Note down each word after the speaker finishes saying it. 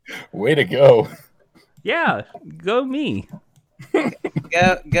Way to go. Yeah, go me.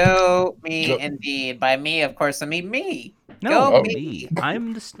 Go me Go. indeed. By me, of course, I mean me. No, Go me.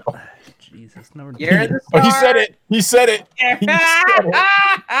 I'm the Jesus. Never. You're the Oh, he star. said it. He said it. He said it.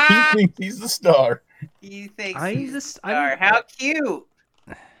 He thinks he's the star. He thinks I'm he's the just- star. I'm- How cute.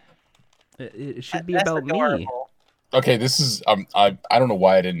 It should be That's about me. adorable. Okay, this is I don't know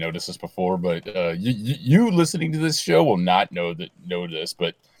why I didn't notice this before, but you listening to this show will not know this,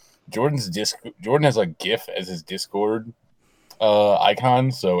 but Jordan has a GIF as his Discord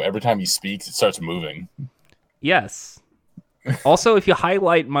icon, so every time he speaks, it starts moving. Yes. Also, if you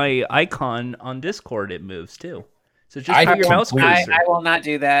highlight my icon on Discord, it moves too. So just I put your mouse completely- cursor. I will not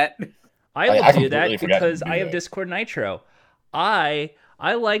do that. I will I do that completely forgot to because do I have that. Discord Nitro. I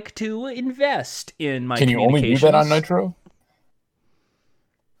like to invest in my Can you only do that on Nitro?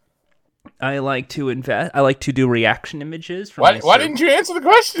 I like to invest. I like to do reaction images. For Why my didn't you answer the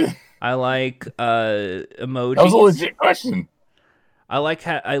question? I like emojis. That was a legit question. I like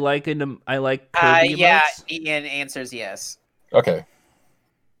Kirby Yeah, emotes. Ian answers yes. Okay.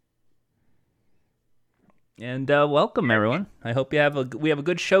 And welcome everyone. I hope we have a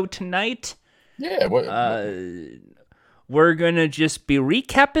good show tonight. Yeah. We're gonna just be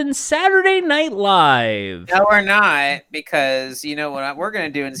recapping Saturday Night Live. No, we're not, because you know what we're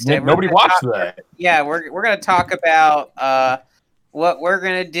going to do instead. Nobody We're gonna watched talk- that. Yeah, we're going to talk about what we're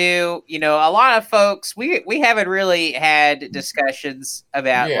going to do. You know, a lot of folks we haven't really had discussions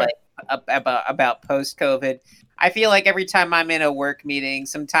about Yeah. about post COVID. I feel like every time I'm in a work meeting,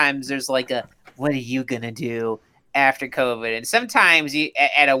 sometimes there's like a what are you going to do after COVID? And sometimes you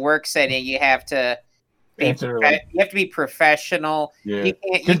at a work setting you have to Answer, you have to be professional. Yeah. You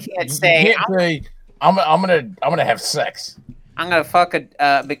can't say You can't say I'm gonna have sex. I'm gonna fuck a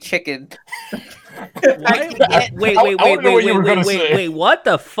McChicken. Wait, I wanna know what you were gonna say. wait, what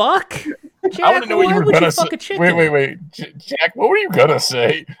the fuck? Jack, I want to know what why you were would gonna you say. fuck a chicken? Wait, Jack. What were you gonna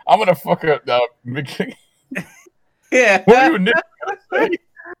say? I'm gonna fuck a. Yeah, What were you initially gonna say?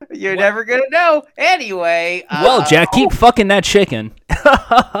 you're never gonna know. Anyway, Well, Jack, keep fucking that chicken.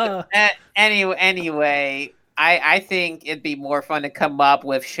 Anyway, I think it'd be more fun to come up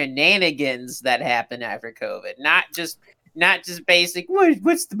with shenanigans that happen after COVID, not just basic.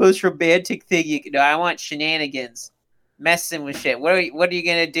 What's the most romantic thing you can do? I want shenanigans, messing with shit. What are you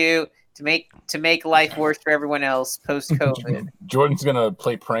gonna do to make life worse for everyone else post COVID? Jordan's gonna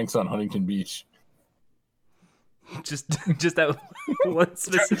play pranks on Huntington Beach. just that one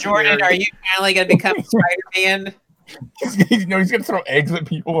specific Jordan, area. are you finally gonna become Spider-Man? He's gonna throw eggs at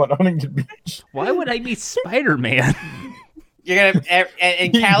people on Huntington Beach. Why would I be Spider-Man? You're gonna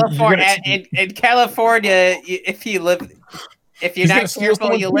in You're California. gonna- In California, if you're He's gonna not steal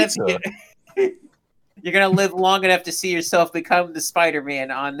careful, you live. someone's You're gonna live long enough to see yourself become the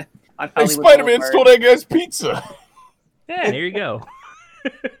Spider-Man on Hey, Hollywood Spider-Man Boulevard. stole that guy's pizza. Yeah, here you go.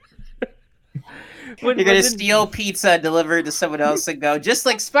 You're gonna steal pizza, deliver it to someone else, and go just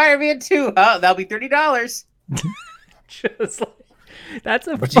like Spider-Man 2. Oh, that'll be $30. Just like, that's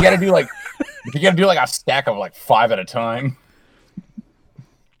a. But you gotta do like a stack of like 5 at a time.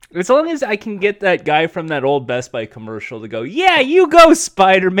 As long as I can get that guy from that old Best Buy commercial to go, yeah, you go,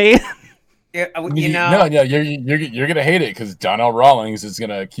 Spider-Man. You No, know, you're gonna hate it because Donnell Rawlings is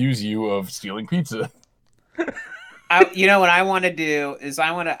gonna accuse you of stealing pizza. you know what I want to do is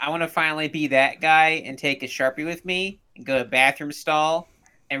I want to finally be that guy and take a Sharpie with me and go to a bathroom stall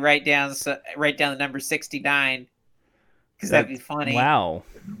and write down the number 69 because that'd be funny. Wow.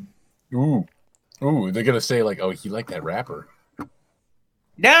 Ooh, they're gonna say like, oh, he liked that rapper.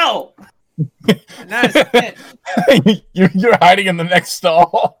 No, no, you're hiding in the next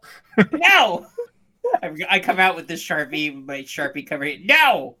stall. no. I come out with this Sharpie, my Sharpie cover.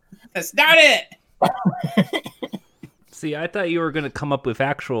 No, that's not it. See, I thought you were going to come up with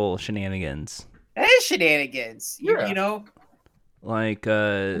actual shenanigans. That is shenanigans. Yeah. You know, Like,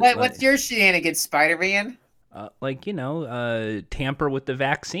 what's your shenanigans, Spider-Man? tamper with the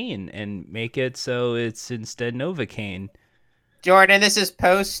vaccine and make it so it's instead Novocaine. Jordan, this is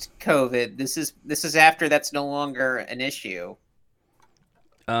post-COVID. This is after that's no longer an issue.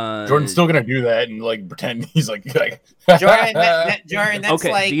 Jordan's still gonna do that and like pretend he's like Jordan, Jordan, that's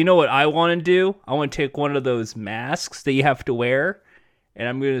okay, like do you know what I want to do? I want to take one of those masks that you have to wear, and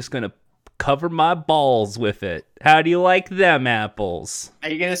I'm just going to cover my balls with it. How do you like them apples? Are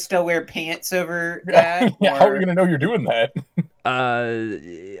you gonna still wear pants over that? Yeah, how are we gonna know you're doing that?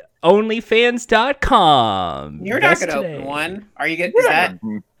 Onlyfans.com. You're not Just gonna today. open one. Are you gonna? Is that?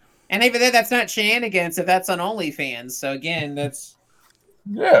 And even then, that's not shenanigans if that's on OnlyFans. So again, that's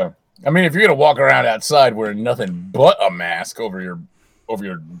Yeah, I mean, if you're gonna walk around outside wearing nothing but a mask over over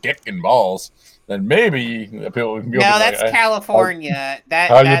your dick and balls, then maybe people can go. No, that's California.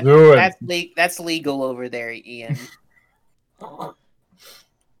 How you doing? That's legal over there, Ian.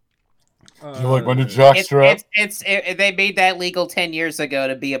 You like my new jockstrap? They made that legal 10 years ago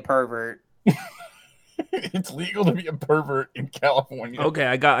to be a pervert. It's legal to be a pervert in California. Okay,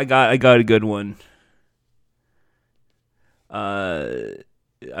 I got a good one.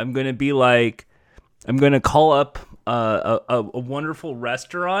 I'm gonna call up a wonderful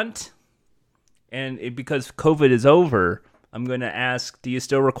restaurant, and because COVID is over, I'm gonna ask, do you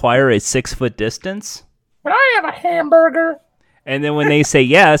still require a 6-foot distance? Can I have a hamburger? And then when they say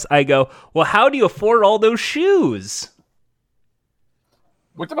yes, I go, well, how do you afford all those shoes?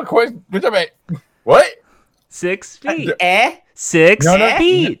 What's my question? What? 6 feet. 6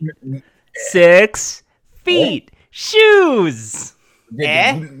 feet. 6 feet. Shoes.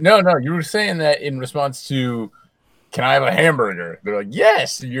 No. You were saying that in response to, can I have a hamburger? They're like,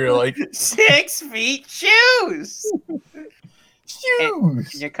 yes. And you're like, 6 feet shoes.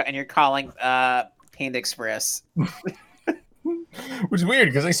 Shoes. And you're calling Panda Express. Which is weird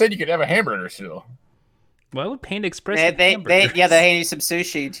because they said you could have a hamburger still. Why would Panda Express? They hand you some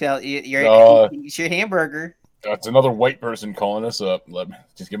sushi. Tell it's your hamburger. That's another white person calling us up.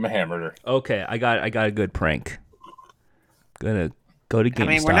 Just give him a hamburger. Okay, I got a good prank. Gonna go to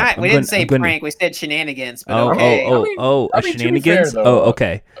GameStop. We didn't say prank. We said shenanigans. But Shenanigans. Fair,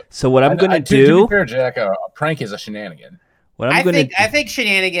 okay. So what I'm gonna do? To be fair, Jack, a prank is a shenanigan. I think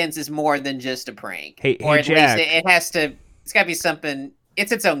shenanigans is more than just a prank. Hey, at Jack. least it has to. It's got to be something.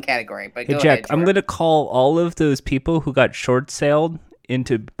 It's its own category. But hey, go Jack, ahead, I'm gonna call all of those people who got short saled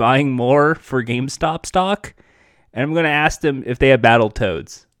into buying more for GameStop stock, and I'm gonna ask them if they have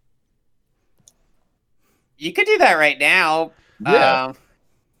Battletoads. You could do that right now. Yeah.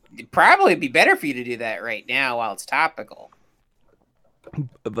 It'd probably be better for you to do that right now while it's topical.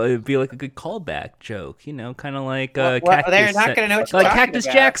 But it'd be like a good callback joke, kind of like they're not going to know what you're talking Cactus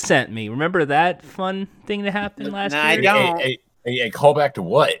about. Jack sent me. Remember that fun thing that happened last year? I don't. A callback to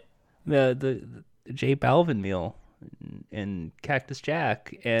what? The J Balvin meal and Cactus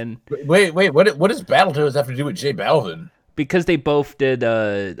Jack. And wait, what does Battletoads have to do with J Balvin? Because they both did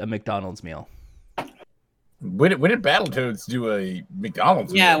a McDonald's meal. When did Battletoads do a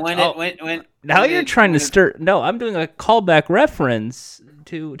McDonald's meal? Yeah, when now you're trying to stir. No, I'm doing a callback reference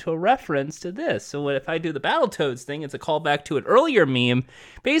to a reference to this. So if I do the Battletoads thing, it's a callback to an earlier meme.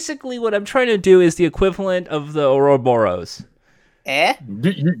 Basically, what I'm trying to do is the equivalent of the Ouroboros.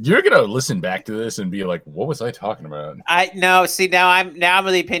 You're gonna listen back to this and be like, "What was I talking about?" Now I'm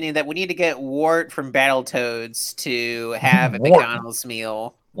of the opinion that we need to get Wart from Battletoads to have a McDonald's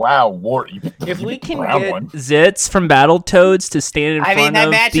meal. Wow, Wart! If we can get Zitz from Battletoads to stand in front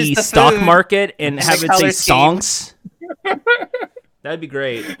of the stock market and have it say songs, that'd be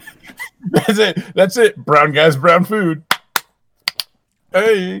great. That's it. Brown guys, brown food.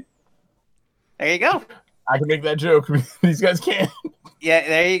 Hey, there you go. I can make that joke. These guys can't. Yeah,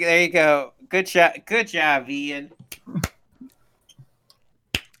 there you go. Good job, Ian.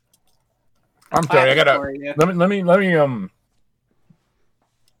 I'm sorry. I gotta let me.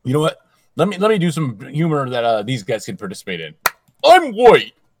 You know what? Let me do some humor that these guys can participate in. I'm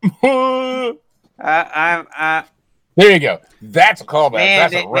white. There you go. That's a callback.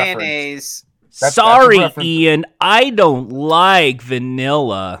 That's a reference. Mayonnaise. Sorry, that's Ian. I don't like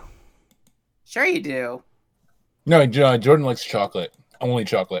vanilla. Sure you do. No, Jordan likes chocolate. Only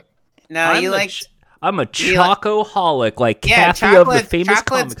chocolate. No, I'm a chocoholic, like Kathy of the famous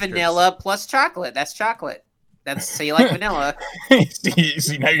chocolate's vanilla plus chocolate. That's chocolate. So you like vanilla.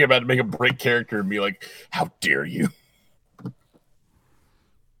 see, now you're about to make a break character and be like, "How dare you?"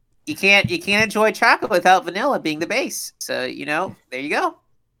 You can't enjoy chocolate without vanilla being the base. So there you go.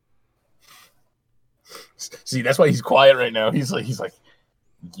 See, that's why he's quiet right now. He's like,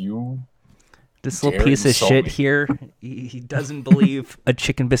 you. This little piece of shit here, he doesn't believe a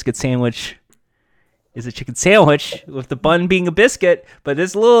chicken biscuit sandwich is a chicken sandwich with the bun being a biscuit. But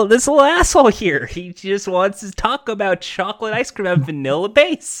this little asshole here, he just wants to talk about chocolate ice cream and vanilla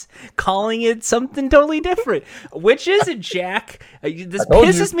base, calling it something totally different. Which is it, Jack? This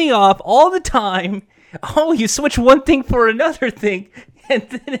pisses me off all the time. Oh, you switch one thing for another thing, and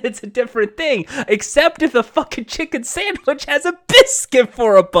then it's a different thing. Except if a fucking chicken sandwich has a biscuit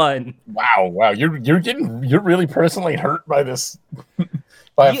for a bun. Wow, you're really personally hurt by this.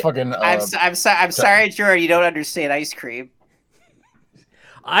 By fucking. I'm sorry, Jordan. You don't understand ice cream.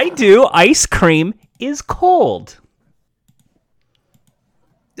 I do. Ice cream is cold.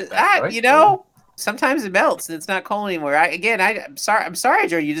 Sometimes it melts and it's not cold anymore. I'm sorry,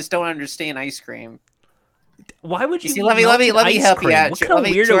 Jordan. You just don't understand ice cream. Why would you? See, let me help you out. What kind of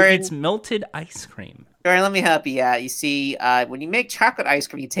weirdo eats melted ice cream? Jordan, let me help you out. You see, when you make chocolate ice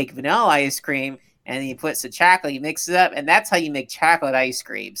cream, you take vanilla ice cream and you put some chocolate, you mix it up, and that's how you make chocolate ice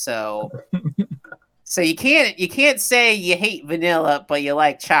cream. So, so you can't say you hate vanilla but you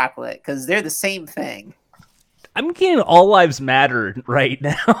like chocolate because they're the same thing. I'm getting All Lives Matter right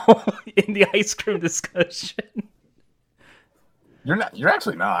now in the ice cream discussion. You're not. You're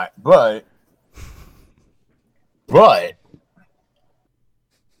actually not. But.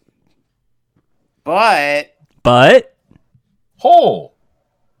 Hole.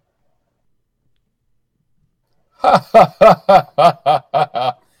 Ha ha ha ha ha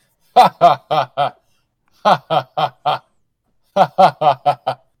ha ha ha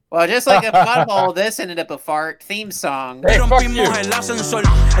ha. Well, just like a fun hole, this ended up a fart theme song. Hey, fuck you.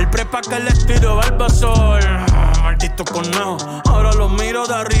 Maldito conejo, ahora lo miro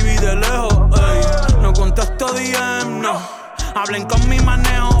de arriba y de lejos. Ey, no contesto DM, no. Hablen con mi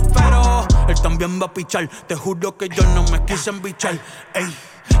manejo, pero él también va a pichar. Te juro que yo no me quise embichar. Ey,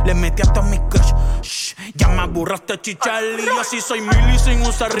 le metí hasta mi crush. Shh, ya me aburraste chichar. Y yo sí soy Milly sin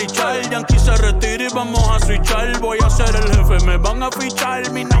usar Richard. Yankee se retira y vamos a switchar. Voy a ser el jefe, me van a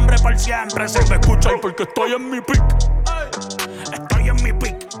fichar. Mi nombre para siempre se me escucha porque estoy en mi pick. Estoy en mi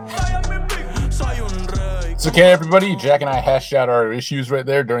pick. Soy un rey. It's okay, everybody. Jack and I hashed out our issues right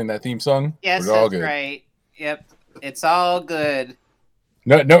there during that theme song. Yes, that's right. Yep, it's all good.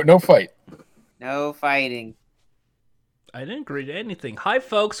 No fight. No fighting. I didn't agree to anything. Hi,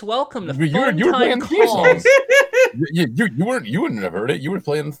 folks. Welcome to you were playing the theme song. You wouldn't have heard it. You were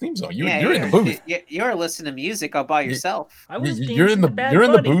playing the theme song. You're in the booth. You're listening to music all by yourself. You're in the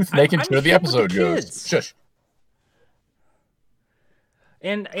booth making sure the episode goes. Shush.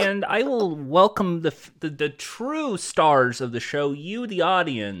 And I will welcome the true stars of the show, you, the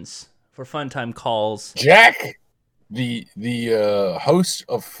audience, for Funtime Calls. Jack, the host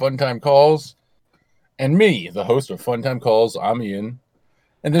of Funtime Calls, and me, the host of Funtime Calls. I'm Ian,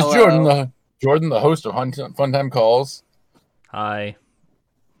 and there's Jordan, the host of Funtime Calls. Hi.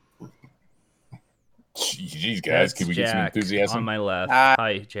 Jeez, guys, can we get some enthusiasm? On my left.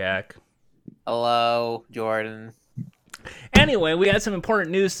 Hi, Jack. Hello, Jordan. Anyway, we had some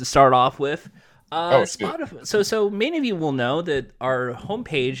important news to start off with. Spotify. So many of you will know that our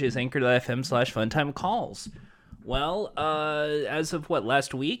homepage is anchor.fm/funtimecalls. Well, as of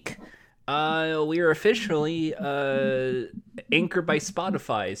last week, we are officially anchored by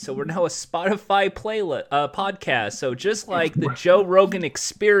Spotify. So we're now a Spotify podcast. So just like the Joe Rogan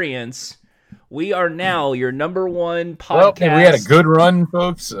Experience, we are now your number one podcast. Well, we had a good run,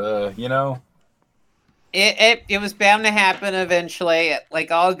 folks. It was bound to happen eventually.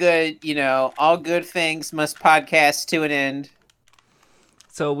 Like all good things must podcast to an end.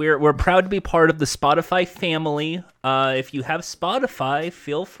 So we're proud to be part of the Spotify family. If you have Spotify,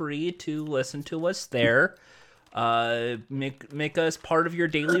 feel free to listen to us there. Make us part of your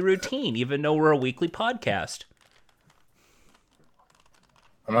daily routine, even though we're a weekly podcast.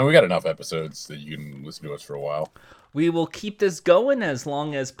 I mean, we got enough episodes that you can listen to us for a while. We will keep this going as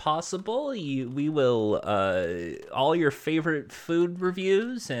long as possible. We will all your favorite food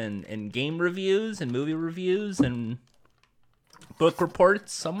reviews and game reviews and movie reviews and book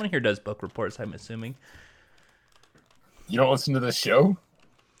reports. Someone here does book reports, I'm assuming. You don't listen to this show?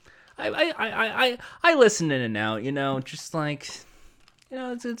 I listen in and out, just like,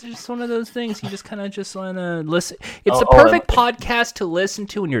 it's just one of those things. You just kind of just want to listen. It's the perfect podcast to listen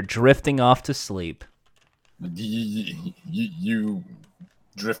to when you're drifting off to sleep. You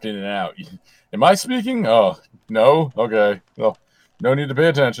drift in and out. Am I speaking? Oh, no? Okay. Well, no need to pay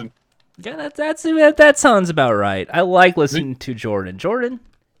attention. Yeah, that sounds about right. I like listening to Jordan. Jordan,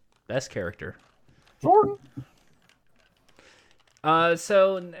 best character. Jordan.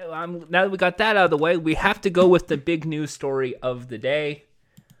 So now that we got that out of the way, we have to go with the big news story of the day.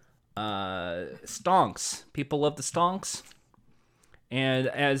 Stonks. People love the stonks. And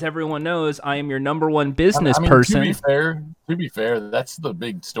as everyone knows, I am your number one business person. To be fair, that's the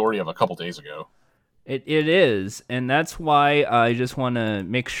big story of a couple days ago. It is, and that's why I just want to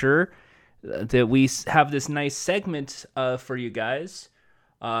make sure that we have this nice segment for you guys.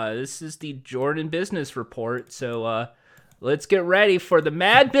 This is the Jordan Business Report, so let's get ready for the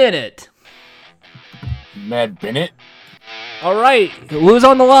Mad Bennett. Mad Bennett? All right, who's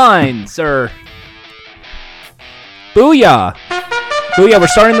on the line, sir? Booyah! Booyah, we're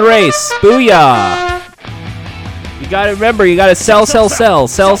starting the race. Booyah! You gotta remember, you gotta sell, or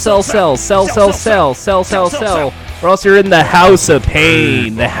else you're in the House of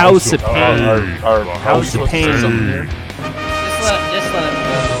Pain. The House of Pain. Our House of Pain. Just let him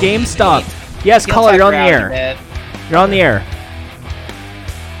go. GameStop. Yes, caller, you're on the air. You're on the air.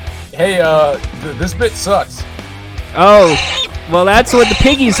 Hey, this bit sucks. Oh, well, that's what the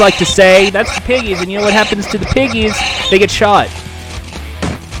piggies like to say. That's the piggies, and you know what happens to the piggies? They get shot.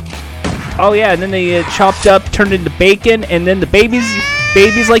 Oh yeah, and then they get chopped up, turned into bacon, and then the babies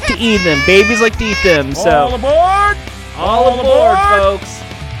like to eat them. Babies like to eat them. So All aboard! all aboard, folks.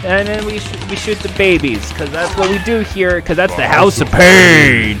 And then we shoot the babies, because that's what we do here, because that's the House of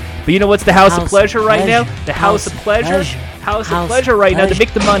Pain. But you know what's the House of Pleasure right now? The House of Pleasure? House of Pleasure right now to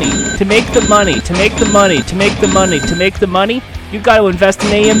make the money. To make the money. To make the money. To make the money. To make the money. You've got to invest in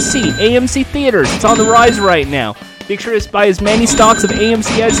AMC. AMC Theaters. It's on the rise right now. Make sure to buy as many stocks of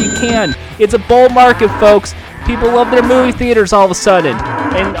AMC as you can. It's a bull market, folks. People love their movie theaters all of a sudden.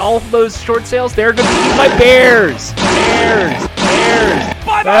 And all of those short sales, they're going to be my bears. Bears.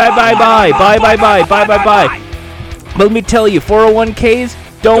 Bye. But let me tell you, 401ks,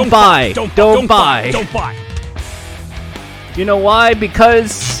 don't buy. Don't buy. You know why?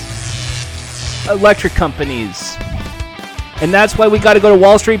 Because electric companies. And that's why we got to go to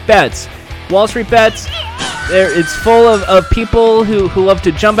Wall Street Bets. Wall Street Bets, it's full of people who love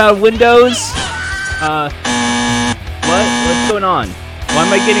to jump out of windows. What's going on? Why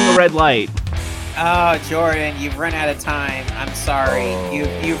am I getting a red light? Oh, Jordan, you've run out of time. I'm sorry.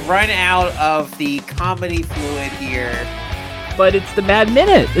 You've run out of the comedy fluid here. But it's the Mad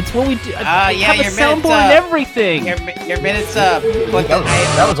Minute. It's what we do. Yeah, have a your soundboard and everything. Your minute's up. But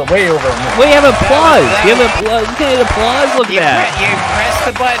That was a way over a minute. We have applause. You have applause. You can applause. Look at that. You press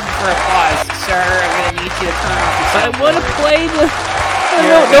the button for applause, sir. I'm gonna need you to turn off the I soundboard. want to play the.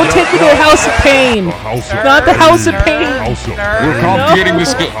 Don't take me to the House of Pain. Not the House of Pain. We're confiscating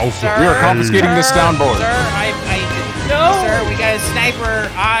this. We are confiscating this soundboard. No. Sir, we got a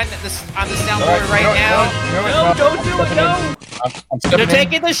sniper on the soundboard right now. No, don't do it. No. I'm stepping They're in.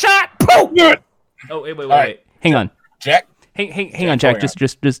 taking the shot. Boom. Oh, wait. right. Hang on. Jack. Hang on, Jack.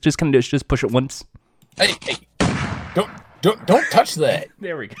 Just kind of just push it once. Hey. Don't touch that.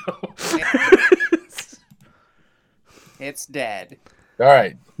 There we go. It's dead. All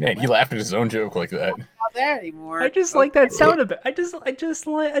right, man. He laughed at his own joke like that. Not there anymore. I just like that sound of it. I just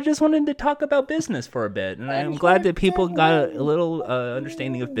wanted to talk about business for a bit, and I'm glad that people got a little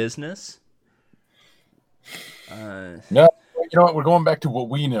understanding of business. No, you know what? We're going back to what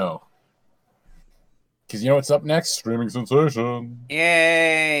we know. Because you know what's up next? Streaming sensation.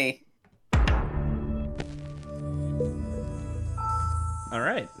 Yay. All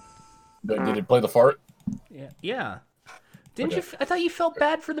right. Did it play the fart? Yeah. Didn't you? I thought you felt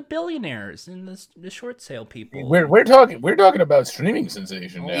bad for the billionaires and the short sale people. We're talking about streaming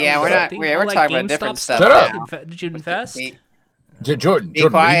sensation now. Yeah, we're not. We're talking about different stuff. Shut up. Did you invest? Jordan,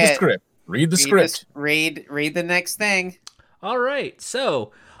 read the script. Read the script. Read the next thing. All right.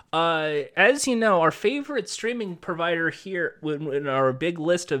 So, as you know, our favorite streaming provider here in our big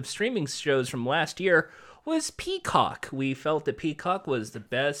list of streaming shows from last year was Peacock. We felt that Peacock was the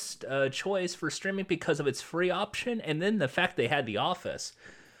best choice for streaming because of its free option, and then the fact they had The Office.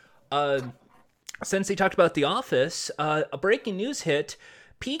 Since they talked about The Office, a breaking news hit.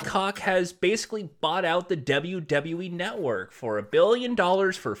 Peacock has basically bought out the WWE Network for $1 billion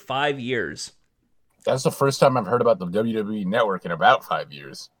for 5 years. That's the first time I've heard about the WWE Network in about 5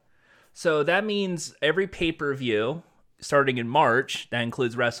 years. So that means every pay-per-view starting in March, that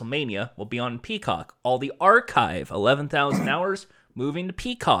includes WrestleMania, will be on Peacock. All the archive, 11,000 hours, moving to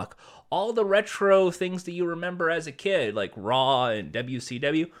Peacock. All the retro things that you remember as a kid, like Raw and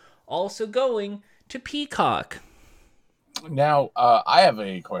WCW, also going to Peacock. Now, I have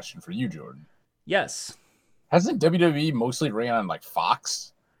a question for you, Jordan. Yes. Hasn't WWE mostly ran on, like,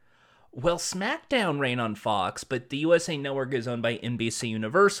 Fox? Well, SmackDown ran on Fox, but the USA Network is owned by NBC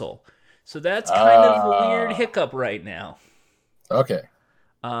Universal. So that's kind of a weird hiccup right now. Okay.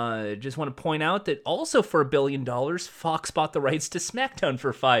 Just want to point out that also for $1 billion, Fox bought the rights to SmackDown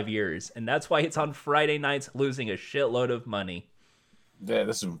for 5 years, and that's why it's on Friday nights, losing a shitload of money. Yeah,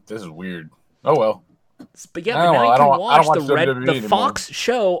 this is weird. Oh well. But yeah, but now you can watch the Fox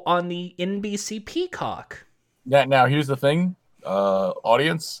show on the NBC Peacock. Now here's the thing,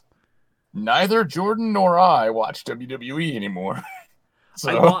 audience. Neither Jordan nor I watch WWE anymore.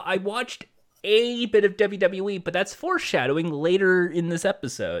 So. I watched a bit of WWE, but that's foreshadowing later in this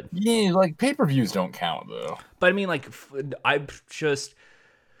episode. Yeah, like pay-per-views don't count though. But I mean, like, I just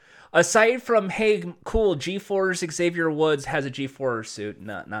aside from hey, cool, G4's Xavier Woods has a G4 suit.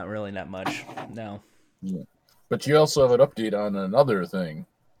 Not really that much. No. Yeah. But you also have an update on another thing.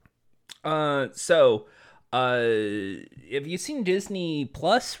 So, have you seen Disney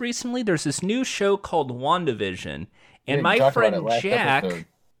Plus recently? There's this new show called WandaVision. And my friend Jack,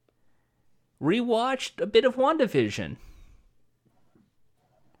 rewatched a bit of WandaVision.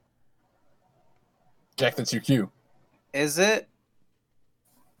 Jack, that's your cue. Is it?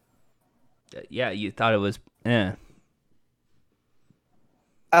 Yeah, you thought it was.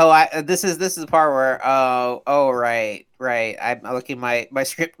 Oh, this is the part where right. I'm looking my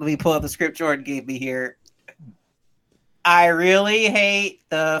script. Let me pull up the script Jordan gave me here. I really hate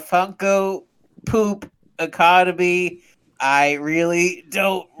the Funko Poop economy. I really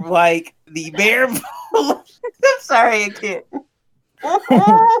don't like the bear. I'm sorry, I can't. What's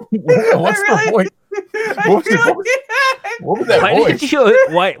the point? What was that voice?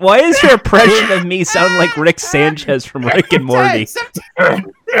 Why is your impression of me sound like Rick Sanchez from Rick and Morty? This is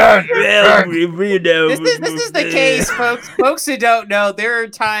the case, folks. Folks who don't know, there are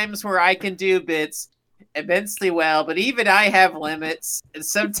times where I can do bits immensely well, but even I have limits, and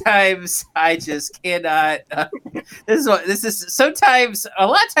sometimes I just cannot. Sometimes a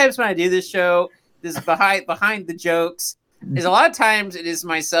lot of times when I do this show, this is behind the jokes. Is a lot of times it is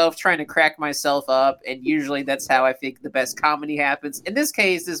myself trying to crack myself up, and usually that's how I think the best comedy happens. In this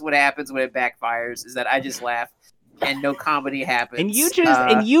case, this is what happens when it backfires: is that I just laugh and no comedy happens. And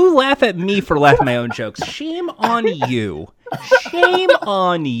you laugh at me for laughing at my own jokes. Shame on you. Shame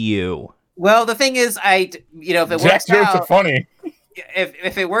on you. Well, the thing is, if it Jack's works jokes out, are funny.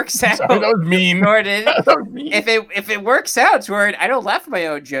 If it works out, Sorry, that was mean. Jordan, That was mean. if it works out, Jordan, I don't laugh at my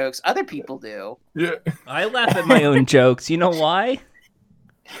own jokes. Other people do. Yeah. I laugh at my own jokes. You know why?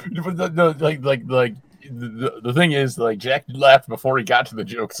 The thing is, like, Jack laughed before he got to the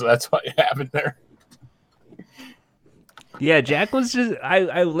joke, so that's why it happened there. Yeah, Jack was just.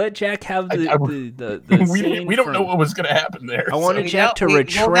 I let Jack have the scene. We don't know what was going to happen there. I wanted Jack to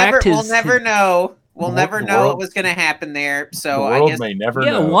retract his. We'll never know. We'll never know what was going to happen there. So I guess may never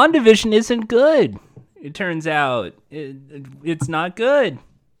yeah, know. WandaVision isn't good. It turns out it's not good.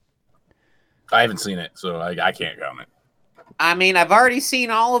 I haven't seen it, so I can't comment. I mean, I've already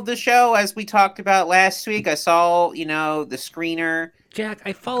seen all of the show, as we talked about last week. I saw, the screener. Jack,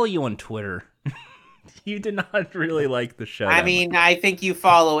 I follow you on Twitter. You did not really like the show. I mean, I think you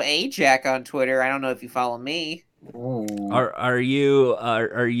follow Jack on Twitter. I don't know if you follow me. Ooh. Are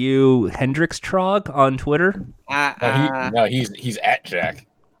you Hendrix Trog on Twitter? No, he's at Jack.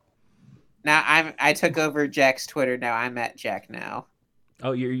 Now I took over Jack's Twitter. Now I'm at Jack now.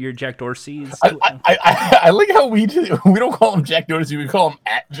 Oh, you're Jack Dorsey's. I like how we don't call him Jack Dorsey. We call him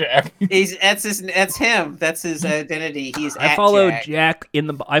at Jack. That's him. That's his identity. He's. I follow Jack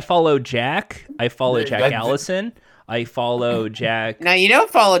I follow Jack. I follow Jack Allison. I follow Jack. Now you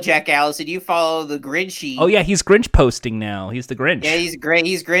don't follow Jack Allison. You follow the Grinchy. Oh yeah, he's Grinch posting now. He's the Grinch. Yeah, he's great.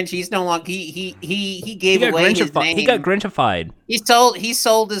 He's Grinch. He's no longer. He gave away his name. He got Grinchified. He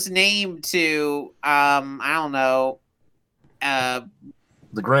sold his name to I don't know.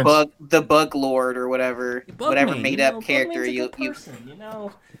 The Grinch. The Bug Lord or whatever made up character the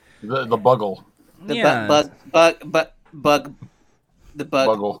Buggle.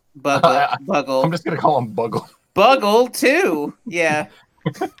 Buggle. I'm just gonna call him Buggle. Buggle too. Yeah.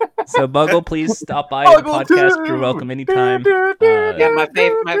 So Buggle, please stop by the podcast. You're welcome anytime. Yeah, my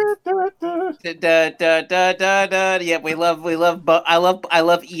favorite. Yeah, we love. I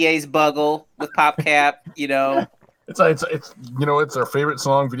love EA's Buggle with PopCap. It's it's our favorite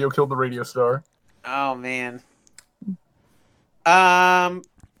song. Video killed the radio star. Oh man.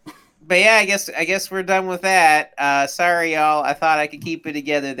 But yeah, I guess we're done with that. Sorry, y'all. I thought I could keep it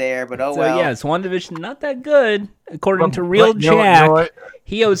together there, but well. So yeah, it's WandaVision not that good, according to Real Jack.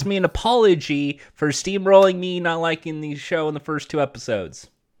 He owes me an apology for steamrolling me not liking the show in the first 2 episodes.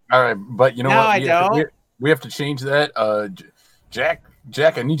 All right, but you know what? I don't. We have to change that. Jack,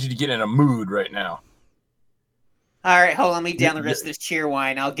 I need you to get in a mood right now. All right, hold on. Let me down the rest of this cheer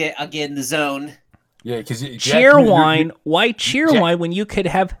wine. I'll get in the zone. Yeah, because cheer wine. Why cheer wine when you could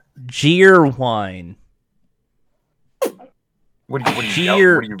have jeer wine? What are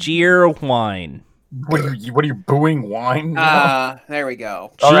you jeer wine? What are you booing wine? There we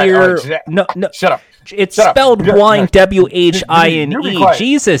go. Jeer. All right, no. Shut up. It's spelled wine. WHINE.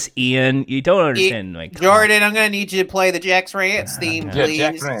 Jesus, Ian, you don't understand. Jordan, I'm gonna need you to play the Jack's Rants theme, please.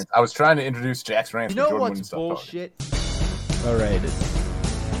 Yeah, Jack's Rants. I was trying to introduce Jack's Rants. You know what's bullshit? All right.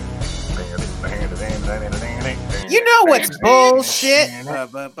 You know what's bullshit? You know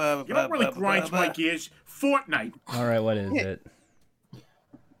what really grinds my gears? Fortnite. All right, what is it?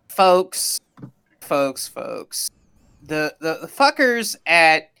 Folks. The fuckers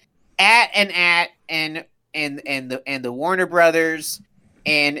at the Warner Brothers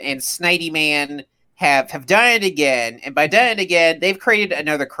and Snidey Man have done it again. And by done it again, they've created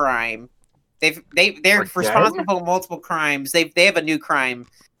another crime. They're responsible for multiple crimes. They have a new crime.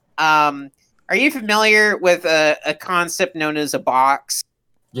 Are you familiar with a concept known as a box?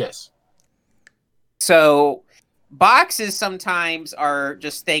 Yes. So boxes sometimes are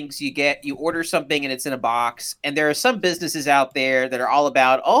just things you order something and it's in a box. And there are some businesses out there that are all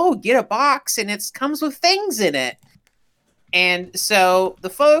about, oh, get a box and it comes with things in it. And so the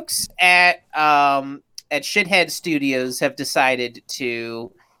folks at Shithead Studios have decided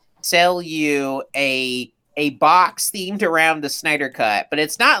to sell you a box themed around the Snyder Cut, but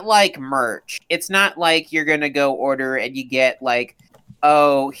it's not like merch. It's not like you're gonna go order and you get like,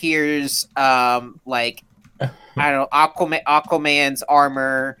 oh, here's like I don't know, Aquaman's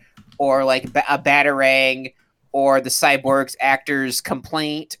armor, or like a Batarang, or the Cyborg's actor's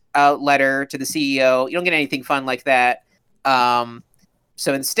complaint letter to the CEO. You don't get anything fun like that.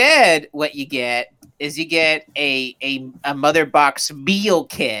 So instead, what you get is you get a Mother Box meal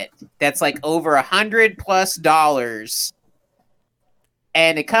kit that's like over $100+.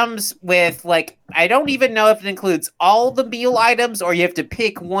 And it comes with like, I don't even know if it includes all the meal items or you have to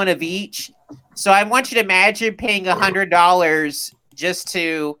pick one of each. So I want you to imagine paying $100 just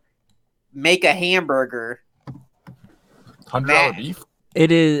to make a hamburger. $100 beef?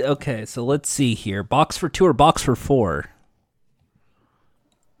 It is okay, so let's see here. Box for 2 or box for 4?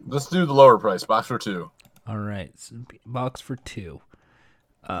 Let's do the lower price, box for 2. All right, so box for 2.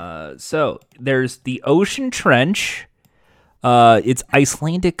 So there's the Ocean Trench. It's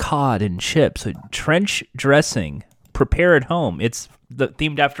Icelandic cod and chips. So trench dressing, prepare at home. It's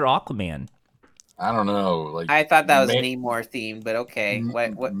themed after Aquaman. I don't know. Like, I thought that was Namor themed, but okay.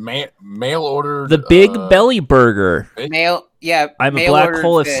 What? Mail order. The Big Belly Burger. Mail. Yeah. I'm a black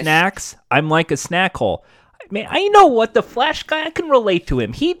hole of snacks. I'm like a snack hole. Man, I know what the Flash guy. I can relate to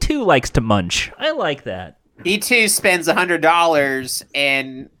him. He too likes to munch. I like that. He too spends $100,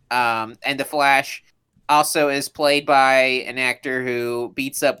 and the Flash also is played by an actor who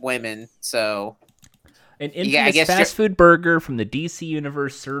beats up women. So, an infamous fast food burger from the DC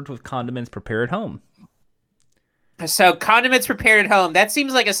universe served with condiments prepared at home. So, condiments prepared at home. That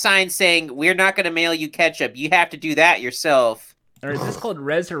seems like a sign saying we're not going to mail you ketchup. You have to do that yourself. Or is this called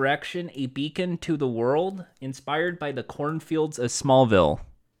Resurrection, a Beacon to the World, inspired by the cornfields of Smallville?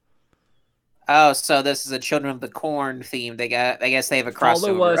 Oh, so this is a Children of the Corn theme. I guess they have a crossover.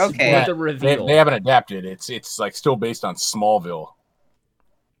 Follow us okay, the reveal. They haven't adapted. It's like still based on Smallville.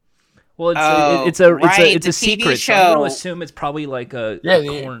 Well, it's a secret. Show. So I'm going to assume it's probably like a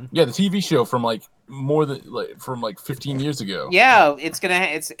corn. The TV show from like from 15 years ago. Yeah,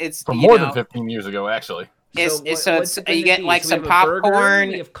 it's from more than 15 years ago actually. So you get like some popcorn.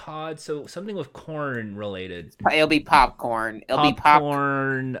 We have cod, so something with corn related. It'll be popcorn. It'll be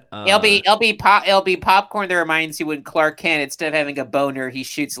popcorn. It'll be popcorn that reminds you when Clark Kent, instead of having a boner, he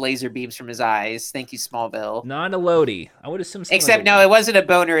shoots laser beams from his eyes. Thank you, Smallville. Not a Lodi. I would assume. Except no, it wasn't a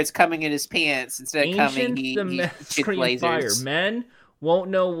boner. It's coming in his pants instead of coming. He shoots lasers. Fire. Men won't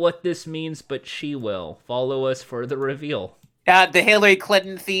know what this means, but she will. Follow us for the reveal. The Hillary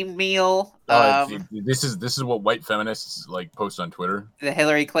Clinton themed meal. This is what white feminists like post on Twitter. The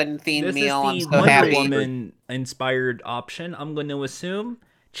Hillary Clinton themed meal. I'm so Wonder happy. Woman inspired option. I'm going to assume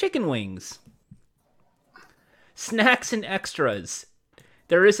chicken wings, snacks and extras.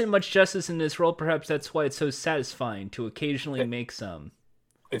 There isn't much justice in this world. Perhaps that's why it's so satisfying to occasionally make some.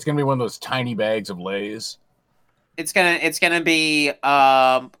 It's gonna be one of those tiny bags of Lay's. It's gonna be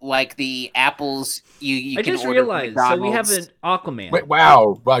like the apples you I can just order realized. from So we have McDonald's. an Aquaman. Wait,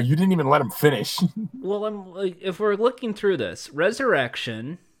 wow! You didn't even let him finish. Well, if we're looking through this,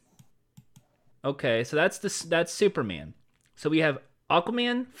 Resurrection. Okay, so that's Superman. So we have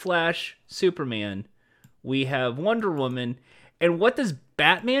Aquaman, Flash, Superman. We have Wonder Woman, and what does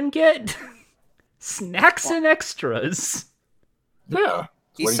Batman get? Snacks and extras. Yeah,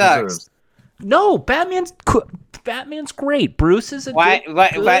 He sucks. No, Batman's great. Bruce is a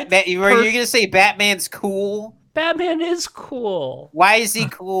you were gonna say Batman's cool? Batman is cool. Why is he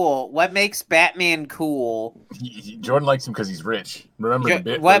cool? What makes Batman cool? Jordan likes him because he's rich. Remember the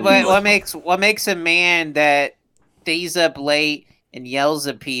bit? What makes a man that stays up late and yells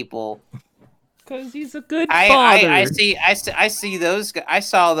at people? Because he's a good father. I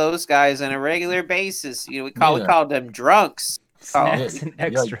saw those guys on a regular basis. We called them drunks. Snacks and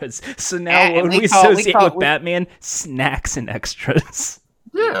extras. So now what we associate with Batman? Snacks and extras.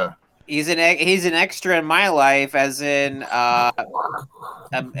 Yeah. He's an extra in my life, as in a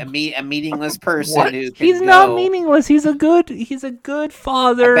meaningless person who can He's not meaningless. He's a good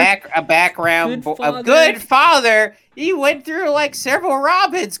father. A good father. He went through like several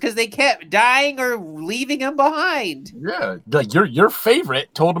Robins because they kept dying or leaving him behind. Yeah, like your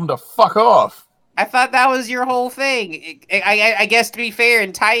favorite told him to fuck off. I thought that was your whole thing. I guess to be fair,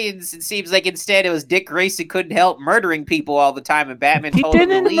 in Titans, it seems like instead it was Dick Grayson couldn't help murdering people all the time, and Batman told him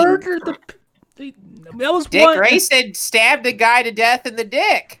to leave. He didn't murder that was Dick Grayson stabbed a guy to death in the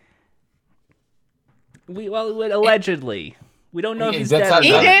dick. Allegedly. We don't know if he's dead.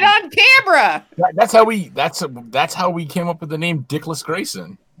 He did on camera. That's how we came up with the name Dickless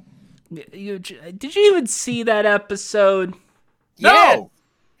Grayson. Did you even see that episode? No.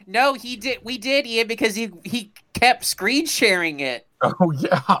 No, he did. We did, Ian, because he kept screen sharing it. Oh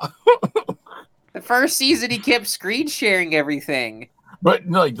yeah. The first season, he kept screen sharing everything. But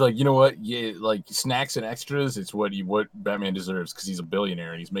like you know what? Yeah, like snacks and extras. It's what Batman deserves because he's a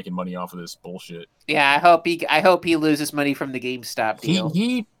billionaire and he's making money off of this bullshit. Yeah, I hope he loses money from the GameStop deal.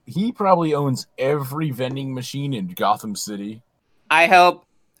 He probably owns every vending machine in Gotham City. I hope.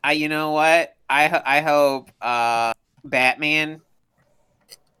 You know what? I hope Batman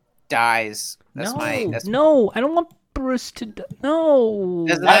dies. No, I don't want Bruce to die. No.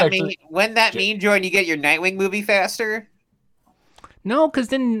 Doesn't that mean? Wouldn't that mean, Jordan, you get your Nightwing movie faster? No, because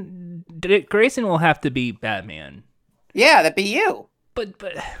then Dick Grayson will have to be Batman. Yeah, that'd be you. But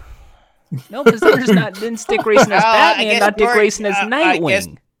no, because then Dick Grayson as Batman, not Dick Grayson as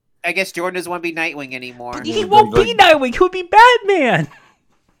Nightwing. I guess Jordan doesn't want to be Nightwing anymore. But he won't be Nightwing. He would be Batman.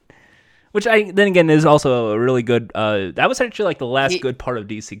 Which then again is also a really good. That was actually like the last good part of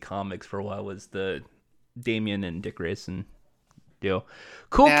DC Comics for a while was the Damian and Dick Grayson deal.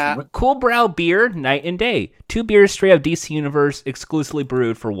 Cool Brow Beer, Night and Day. 2 beers straight out of DC Universe, exclusively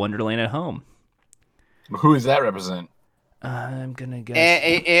brewed for Wonderland at home. Who does that represent? I'm gonna guess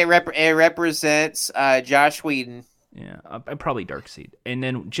it represents Josh Whedon. Yeah, probably Darkseid. And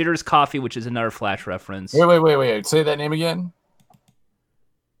then Jitters Coffee, which is another Flash reference. Wait. Say that name again.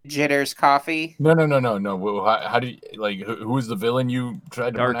 Jitters Coffee. No. How do you who is the villain you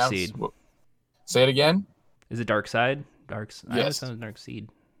tried to pronounce? Darkseid. Say it again. Is it Darkseid? Yes. Darkseid.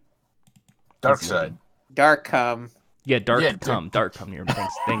 Darkseid. Darkcom. Yeah,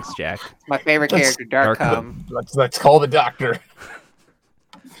 Darkcom. Thanks, Jack. My favorite character, Darkcom. Let's call the doctor.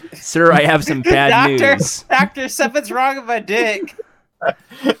 Sir, I have some bad news. Doctor, something's wrong with my dick.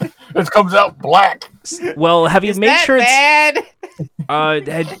 It comes out black. Well, have you made sure bad?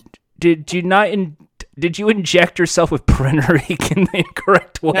 Did you inject yourself with printer ink in the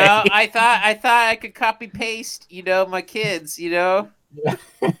incorrect way? No, I thought I could copy paste, my kids,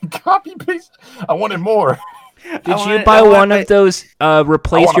 Copy paste. I wanted more. Did you buy one of those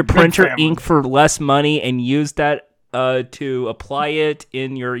replace your printer ink for less money and use that to apply it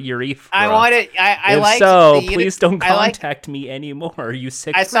in your urethra? I want it. I like. So please don't contact me anymore. You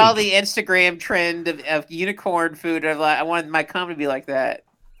sick. I saw the Instagram trend of unicorn food. I wanted my company to be like that.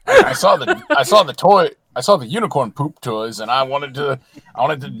 I saw the toy. I saw the unicorn poop toys, and I wanted to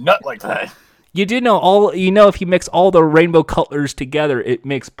nut like that. You do know if you mix all the rainbow colors together, it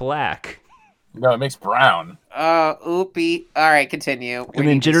makes black. No, it makes brown. Oopie. All right, continue. And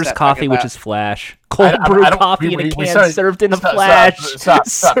then Jitters Coffee, which is Flash. Cold brew coffee in a can, served in a Flash. Stop.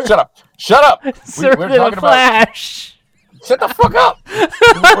 Shut up. Served in a Flash. Shut the fuck up.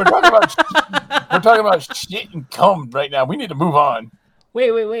 We're talking about shit and cum right now. We need to move on.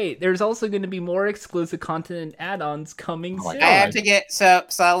 Wait. There's also going to be more exclusive content and add-ons coming soon. I have to get so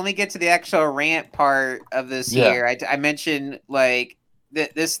let me get to the actual rant part of this year. I mentioned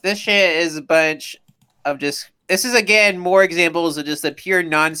this shit is a bunch of just. This is again more examples of just the pure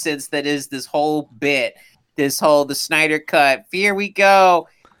nonsense that is this whole bit, the Snyder Cut. Here we go.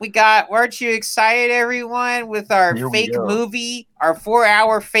 Weren't you excited, everyone, with our fake movie, our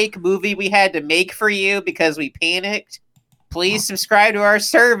 4-hour fake movie we had to make for you because we panicked? Please subscribe to our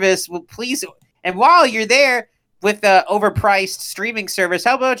service. Well, please. And while you're there with the overpriced streaming service,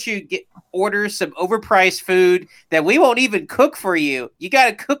 how about you order some overpriced food that we won't even cook for you? You got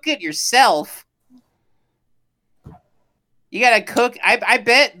to cook it yourself. You got to cook. I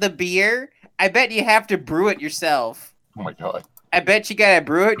bet the beer, I bet you have to brew it yourself. Oh, my God. I bet you got to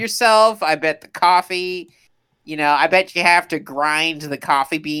brew it yourself. I bet the coffee, I bet you have to grind the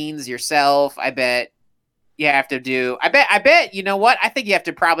coffee beans yourself. I bet you have to do. I bet. You know what? I think you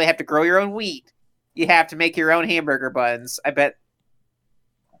probably have to grow your own wheat. You have to make your own hamburger buns. I bet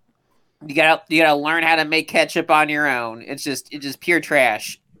you gotta learn how to make ketchup on your own. It's just pure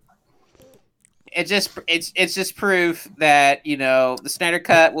trash. It's just proof that the Snyder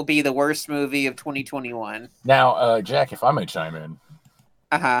Cut will be the worst movie of 2021. Now, Jack, if I may chime in.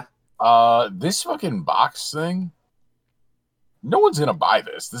 This fucking box thing. No one's gonna buy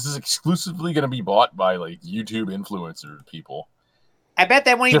this. This is exclusively gonna be bought by YouTube influencer people. I bet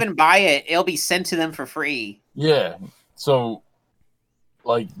they won't even buy it. It'll be sent to them for free. Yeah. So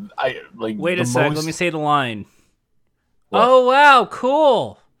Like I like. Wait a sec. Let me say the line. What? Oh wow,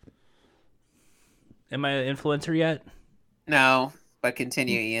 cool. Am I an influencer yet? No, but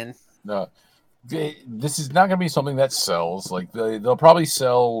continue, Ian. No, this is not going to be something that sells. Like they'll probably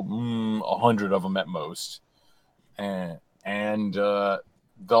sell 100 of them at most, and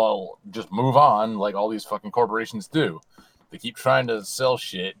they'll just move on like all these fucking corporations do. They keep trying to sell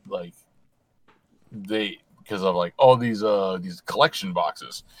shit like because of like all these collection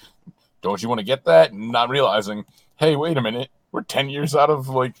boxes. Don't you want to get that? Not realizing, hey, wait a minute, we're 10 years out of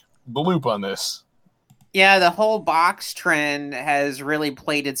like the loop on this. Yeah, the whole box trend has really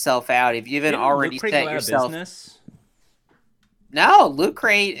played itself out. If you haven't already set yourself, no, Loot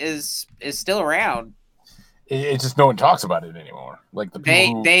Crate is still around. It's just no one talks about it anymore. Like the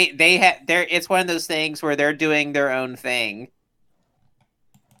people they have it's one of those things where they're doing their own thing.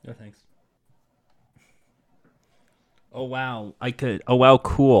 No thanks. Oh wow, Oh wow,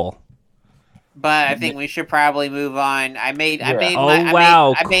 cool. But I think we should probably move on.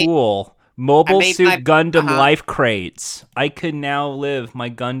 Cool. Mobile Suit Gundam Life Crates. I could now live my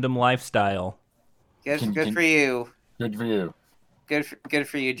Gundam lifestyle. Good for you. Good for you. Good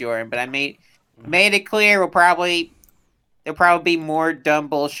for you, Jordan. But I made it clear there'll probably be more dumb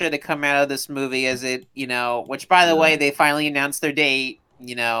bullshit to come out of this movie as it, which by the way, they finally announced their date,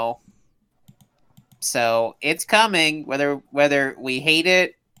 So it's coming, whether we hate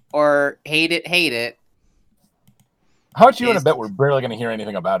it or hate it. How much you want to bet we're barely going to hear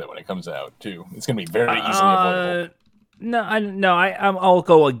anything about it when it comes out, too? It's going to be very easily avoidable. I'll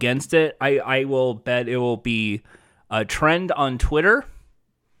go against it. I will bet it will be a trend on Twitter.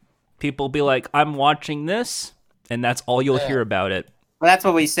 People will be like, I'm watching this, and that's all you'll hear about it. Well, that's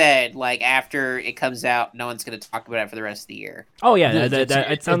what we said. Like, after it comes out, no one's going to talk about it for the rest of the year. Oh, yeah.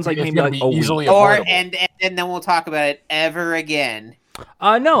 It sounds like maybe like easily avoidable. And then we'll talk about it ever again.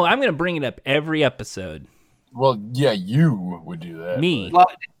 No, I'm going to bring it up every episode. Well, yeah, you would do that. Me.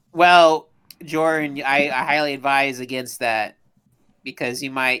 Well, Jordan, I highly advise against that because you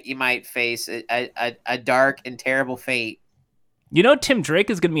might face a dark and terrible fate. Tim Drake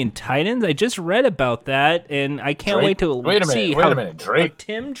is going to be in Titans. I just read about that, and I can't wait to see how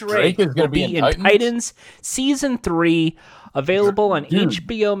Tim Drake is going to be in Titans Season 3, available on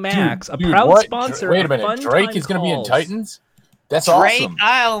HBO Max. A proud sponsor. Wait a minute, Drake is going to be in Titans? That's Drake, awesome.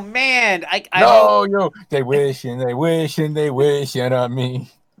 Oh man, they wishing on me.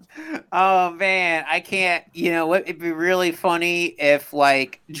 Oh man, I can't. What? It'd be really funny if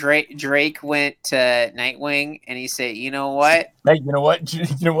like Drake went to Nightwing and he said, "You know what? Hey, you know what,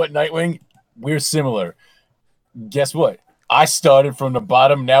 Nightwing? We're similar. Guess what? I started from the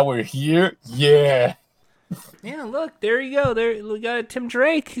bottom. Now we're here. Yeah." Yeah. Look, there you go. There we got Tim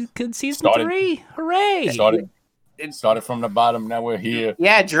Drake. Season 3. Hooray! Started from the bottom, now we're here.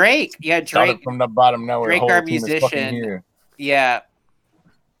 Yeah, Drake. Started from the bottom, now we're Drake, whole our team musician. is fucking here. Yeah.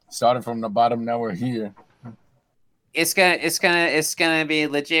 Started from the bottom, now we're here. It's gonna be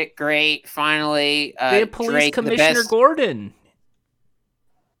legit great. Finally, the police Drake, commissioner Gordon.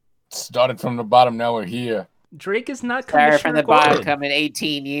 Started from the bottom, now we're here. Drake is not commissioner from the Gordon. bottom, coming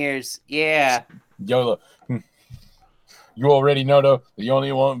 18 years. Yeah. YOLO. You already know though. You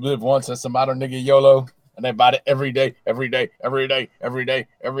only want to live once. That's the motto, nigga. YOLO. And they bought it every day.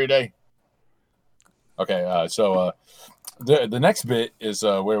 Okay, so the next bit is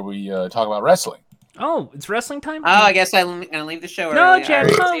where we talk about wrestling. Oh, it's wrestling time? Oh, I guess I'm going to leave the show No, early. Jack,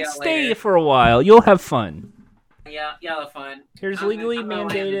 don't stay for a while. You'll have fun. Yeah, you'll have fun. Here's legally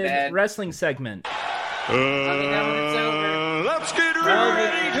mandated wrestling segment. Let me know when it's over. Let's get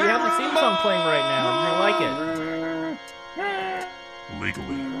ready to we have the theme song playing right now. I like it.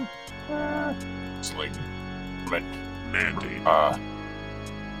 Legally. Wrestling. Mandate.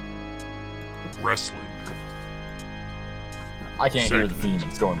 Wrestling. I can't hear the theme.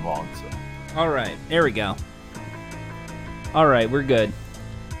 It's going wrong. So. All right, there we go. All right, we're good.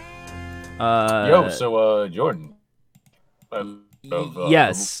 Jordan.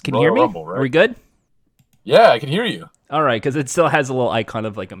 Yes, can you hear me? Rumble, right? Are we good? Yeah, I can hear you. All right, because it still has a little icon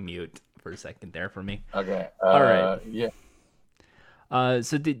of like a mute for a second there for me. Okay. All right. Yeah.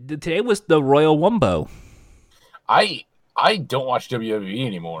 So today was the Royal Rumble. I don't watch WWE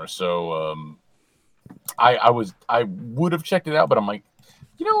anymore, so I would have checked it out, but I'm like,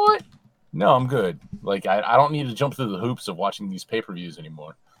 you know what? No, I'm good. Like I don't need to jump through the hoops of watching these pay-per-views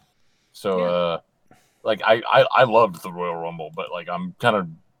anymore. So I loved the Royal Rumble, but like I'm kind of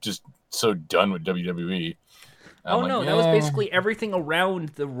just so done with WWE. That was basically everything around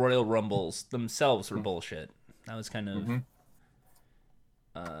the Royal Rumbles themselves were bullshit. That was kind of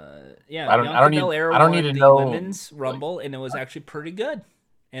Yeah, Bianca Belair won the Women's Rumble, and it was actually pretty good.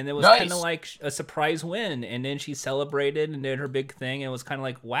 And it was kind of like a surprise win. And then she celebrated and did her big thing. And it was kind of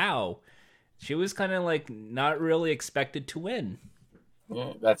like, wow. She was kind of like not really expected to win.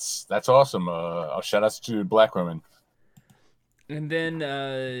 Yeah, that's awesome. Shout outs to Black women. And then,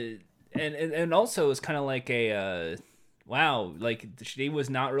 and also it was kind of like a, wow, like she was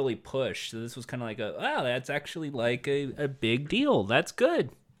not really pushed. So this was kind of like wow, that's actually like a big deal. That's good.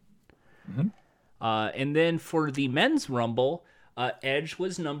 Mm-hmm. And then for the Men's Rumble, Edge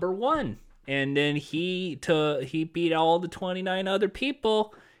was number 1, and then he beat all the 29 other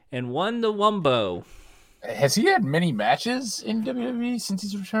people and won the Wumbo. Has he had many matches in WWE since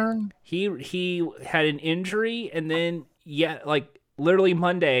his return? He had an injury, and then like literally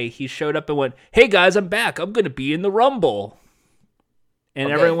Monday he showed up and went, "Hey guys, I'm back. I'm gonna be in the Rumble."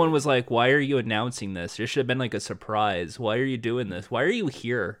 And everyone was like, "Why are you announcing this? There should have been like a surprise. Why are you doing this? Why are you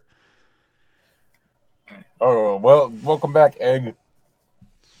here?" Oh, well, welcome back, Egg.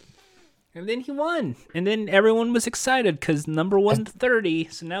 And then he won. And then everyone was excited because number 130.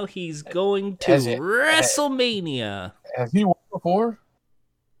 So now he's going to WrestleMania. Has he won before?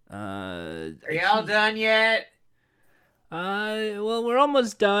 Are y'all done yet? Well, we're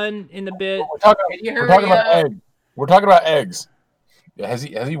almost done in a bit. We're talking about egg. We're talking about eggs. Has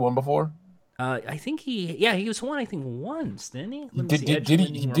he won before? I think he was won. I think once, didn't he?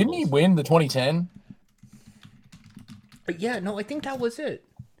 Didn't he win the 2010? Yeah, no, I think that was it.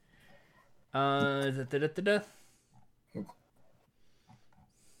 By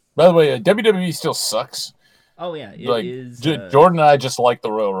the way, WWE still sucks. Oh yeah, it is. Jordan and I just like the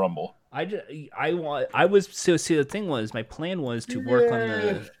Royal Rumble. The thing was, my plan was to work on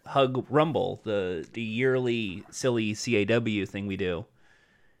the Hug Rumble, the yearly silly CAW thing we do,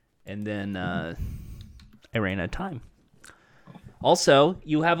 and then I ran out of time. Also,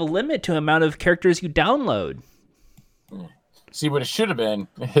 you have a limit to amount of characters you download. See, what it should have been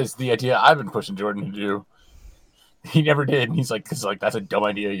is the idea I've been pushing Jordan to do. He never did, and he's like, "Cause like that's a dumb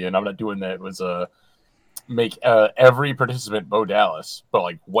idea, and I'm not doing that." It was make every participant Bo Dallas, but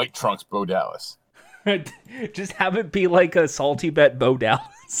like White Trunks Bo Dallas. Just have it be like a salty bet Bo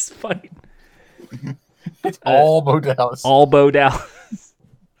Dallas fight. It's all Bo Dallas. All Bo Dallas.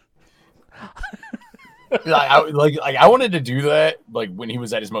 I wanted to do that like when he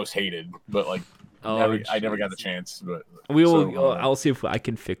was at his most hated, but like. I never got the chance, but I'll see if I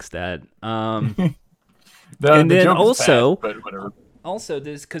can fix that. And then also, bad, but whatever. Also,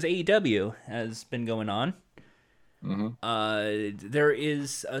 this because AEW has been going on. Mm-hmm. There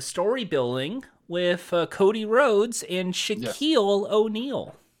is a story building with Cody Rhodes and Shaquille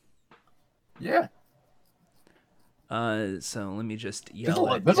O'Neal. Yeah. So let me just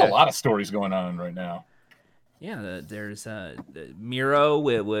yell. There's a lot of stories going on right now. Yeah, there's Miro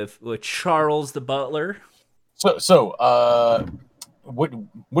with Charles the Butler. So, what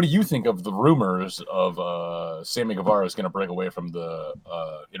do you think of the rumors of Sammy Guevara is going to break away from the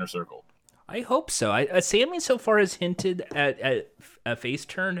Inner Circle? I hope so. Sammy so far has hinted at a face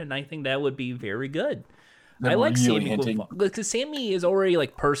turn, and I think that would be very good. I like really Sammy Guevara because Sammy is already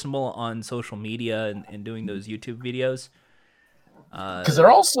like personable on social media and doing those YouTube videos. Because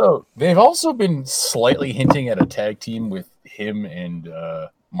they've also been slightly hinting at a tag team with him and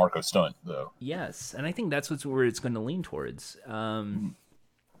Marco Stunt, though. Yes, and I think that's where it's going to lean towards. Sammy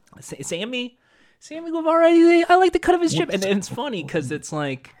Guevara, I like the cut of his chip, and it's funny because it's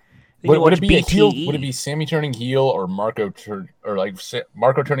like would it be a heel? Would it be Sammy turning heel or Marco turning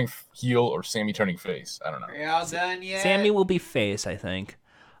heel or Sammy turning face? I don't know. Are y'all done yet? Sammy will be face, I think.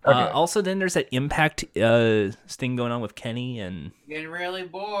 Okay. Also, then there's that Impact thing going on with Kenny and getting really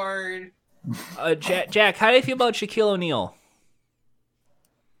bored. Jack, how do you feel about Shaquille O'Neal?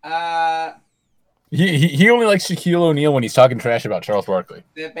 He only likes Shaquille O'Neal when he's talking trash about Charles Barkley.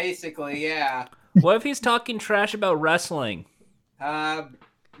 Basically, yeah. What if he's talking trash about wrestling? No.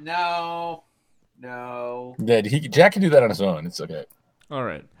 Yeah, Jack can do that on his own. It's okay. All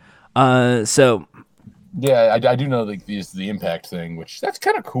right. So. Yeah, I do know the Impact thing, which that's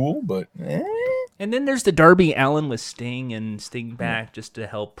kind of cool, but. And then there's the Darby Allin with Sting and Sting back just to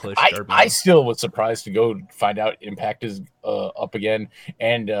help push Darby. I still was surprised to go find out Impact is up again,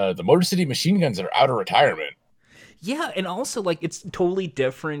 and the Motor City Machine Guns are out of retirement. Yeah, and also like it's a totally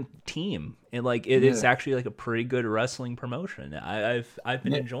different team, and like it is actually like a pretty good wrestling promotion. I've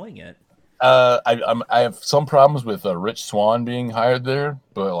been enjoying it. I have some problems with Rich Swann being hired there,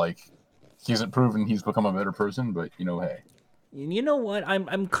 but like. He hasn't proven he's become a better person, but hey. You know what?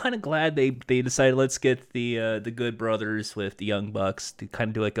 I'm kind of glad they decided let's get the Good Brothers with the Young Bucks to kind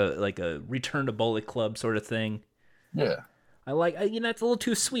of do like a Return to Bullet Club sort of thing. Yeah. that's a little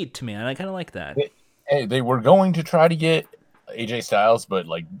too sweet to me, and I kind of like that. Hey, they were going to try to get AJ Styles, but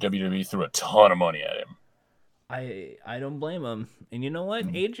like WWE threw a ton of money at him. I don't blame him. And you know what?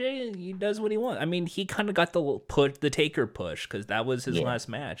 AJ, he does what he wants. I mean, he kind of got the Taker push because that was his last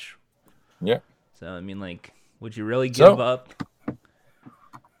match. Yeah. So, I mean, like, would you really give up?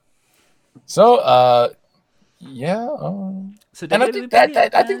 So, yeah. So and I think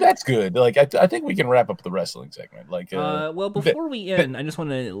that's good. Like, I think we can wrap up the wrestling segment. Like, well, before we end, I just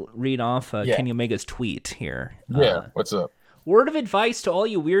want to read off Kenny Omega's tweet here. Yeah, what's up? Word of advice to all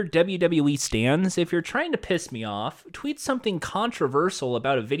you weird WWE stans: if you're trying to piss me off, tweet something controversial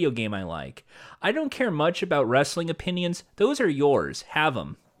about a video game I like. I don't care much about wrestling opinions. Those are yours. Have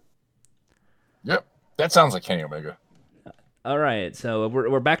them. Yep, that sounds like Kenny Omega. All right, so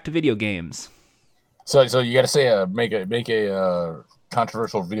we're back to video games. So you got to say make a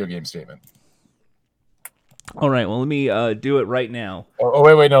controversial video game statement. All right, well let me do it right now. Oh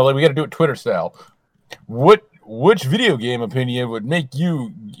wait, no, we got to do it Twitter style. Which video game opinion would make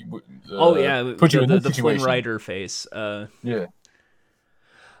you? Put you in the situation. Flynn Rider face. Yeah.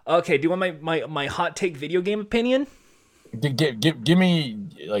 Okay, do you want my hot take video game opinion? Give me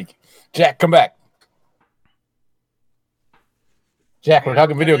like Jack. Come back. Jack, we're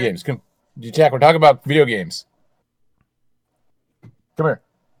talking video games. Jack, we're talking about video games. Come here.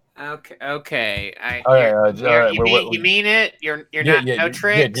 Okay. You mean it? You're not no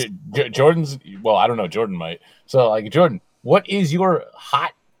tricks. Yeah, Jordan's. Well, I don't know. Jordan might. So, like, Jordan, what is your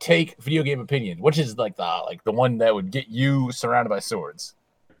hot take video game opinion? Which is like the one that would get you surrounded by swords?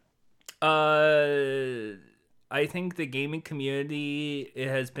 I think the gaming community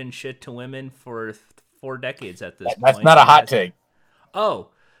has been shit to women for 4 decades at this point. That's not a hot take. Oh,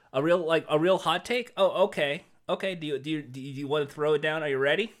 a real hot take? Oh, okay. Okay, do you want to throw it down? Are you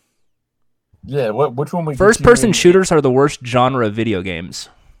ready? Yeah, which one we First-person shooters are the worst genre of video games.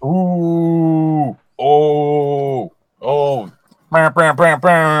 Ooh. Oh.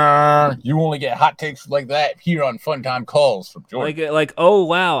 You only get hot takes like that here on Fun Time Calls from Jordan. Like, oh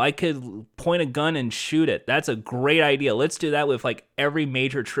wow, I could point a gun and shoot it. That's a great idea. Let's do that with like every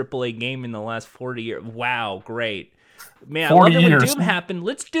major AAA game in the last 40 years. Wow, great. Man, I love it when Doom happened.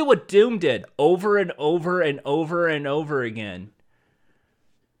 Let's do what Doom did over and over and over and over again.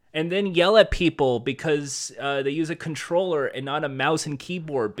 And then yell at people because they use a controller and not a mouse and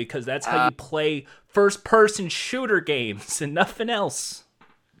keyboard because that's how you play first-person shooter games and nothing else.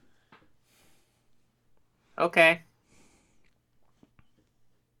 Okay.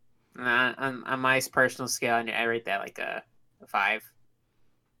 On my personal scale, I rate that like a 5.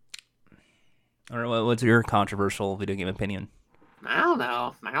 All right, what's your controversial video game opinion? I don't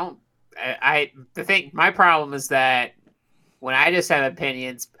know. My problem is that when I just have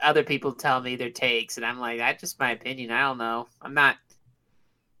opinions, other people tell me their takes, and I'm like, that's just my opinion. I don't know. I'm not.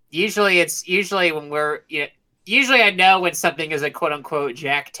 Usually when usually I know when something is a quote unquote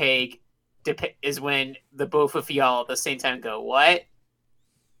Jack take is when the both of y'all at the same time go, what?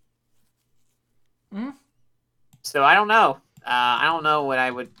 Mm-hmm. So I don't know. I don't know what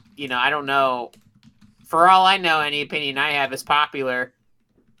I would, I don't know. For all I know, any opinion I have is popular.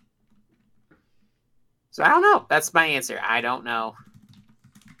 So I don't know. That's my answer. I don't know.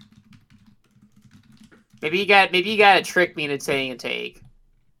 Maybe you got to trick me into saying a take.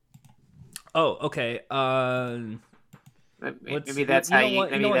 Oh, okay. Maybe that's how you.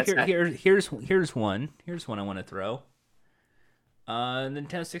 Here's one. Here's one I want to throw.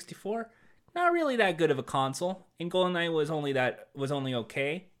 Nintendo 64. Not really that good of a console, and GoldenEye was only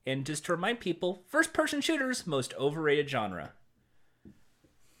okay. And just to remind people, first-person shooters, most overrated genre.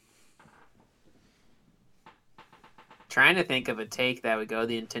 Trying to think of a take that would go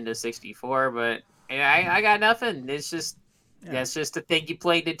the Nintendo 64, but I got nothing. It's just that's just a thing you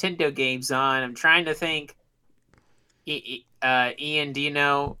play Nintendo games on. I'm trying to think. Ian, do you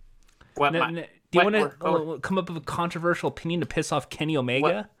know what? Do you want to come up with a controversial opinion to piss off Kenny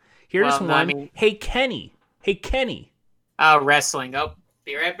Omega? Here's one. I mean, Hey Kenny. Oh, wrestling. Oh,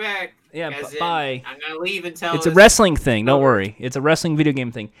 be right back. Yeah, bye. I'm gonna leave until it's a wrestling thing. Don't worry. It's a wrestling video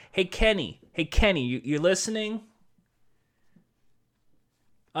game thing. Hey Kenny, you listening?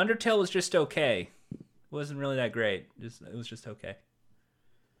 Undertale was just okay. It wasn't really that great. It was just okay.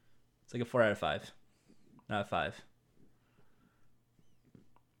 It's like a 4 out of 5. Not a 5.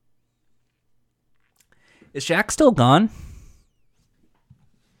 Is Jack still gone?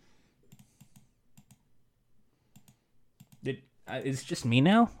 It's just me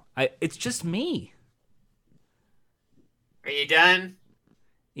now? It's just me. Are you done?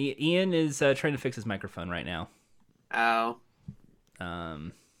 Ian is trying to fix his microphone right now. Oh.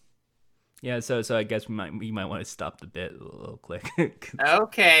 Yeah, so I guess we might want to stop the bit a little quick.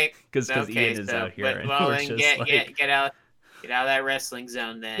 Okay. Because Ian is out here. But, well, then get out of that wrestling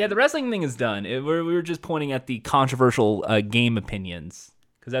zone then. Yeah, the wrestling thing is done. We were just pointing at the controversial game opinions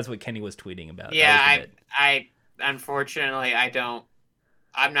because that's what Kenny was tweeting about. Yeah, I unfortunately I'm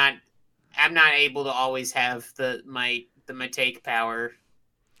not able to always have my take power.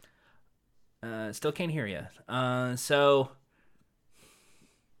 Still can't hear you. So.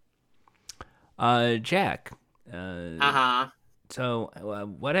 Jack. So,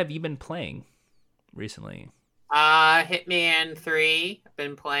 what have you been playing recently? Hitman 3. I've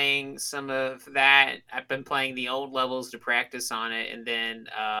been playing some of that. I've been playing the old levels to practice on it, and then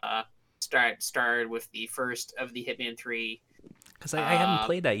started with the first of the Hitman 3. Because I haven't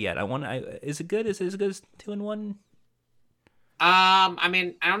played that yet. Is it good? Is it as good as 2 and 1? I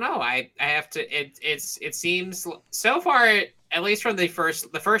mean, I don't know. I have to. It seems so far. At least from the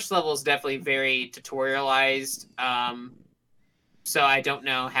first level is definitely very tutorialized. So I don't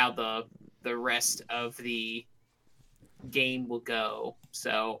know how the rest of the game will go.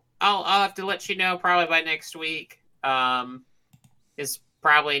 So I'll have to let you know probably by next week. It's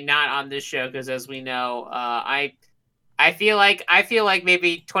probably not on this show because, as we know, I feel like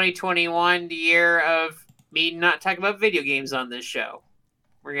maybe 2021, the year of me not talking about video games on this show.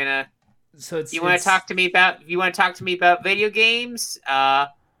 We're gonna. So you want to talk to me about video games?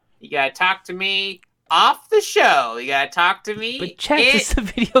 You gotta talk to me off the show. You gotta talk to me. But Chet, this is a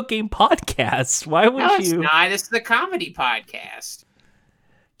video game podcast. Why would you? No, it's not. This is a comedy podcast.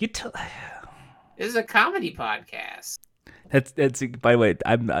 This is a comedy podcast. That's. By the way,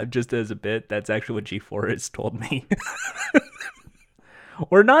 I'm just as a bit. That's actually what G4 has told me.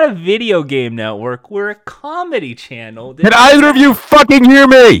 We're not a video game network. We're a comedy channel. Can either of you fucking hear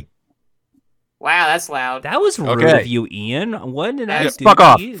me? Wow, that's loud. That was rude of you, Ian. What did I do? Fuck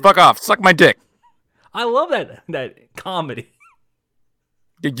off. Fuck off. Suck my dick. I love that comedy.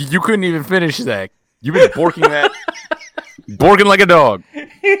 You couldn't even finish that. You've been borking that. Borking like a dog.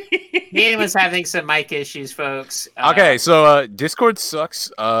 Ian was having some mic issues, folks. Okay, so Discord sucks.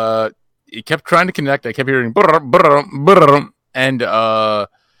 It kept trying to connect. I kept hearing and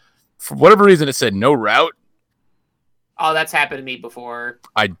for whatever reason it said no route. Oh, that's happened to me before.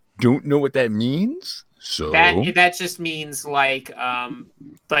 I don't know what that means. So that just means like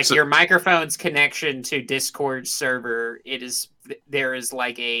your microphone's connection to Discord server. That's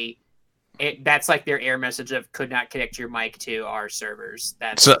like their error message of could not connect your mic to our servers.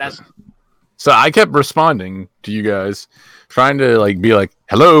 So I kept responding to you guys, trying to be like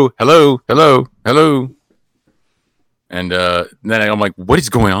hello, hello, hello, hello, and then I'm like, what is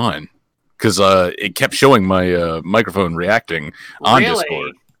going on? Because it kept showing my microphone reacting on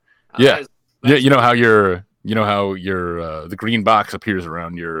Discord. Yeah, you know how the green box appears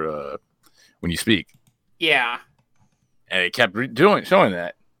around your when you speak. Yeah, and it kept showing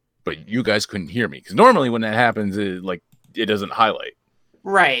that, but you guys couldn't hear me because normally when that happens, it doesn't highlight.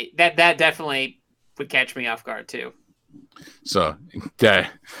 Right. That definitely would catch me off guard too. So,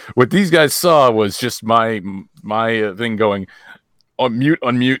 what these guys saw was just my thing going on mute,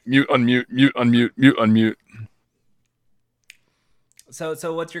 unmute, mute, unmute, mute, unmute, mute, unmute.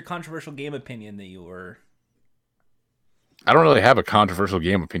 So what's your controversial game opinion that you were? I don't really have a controversial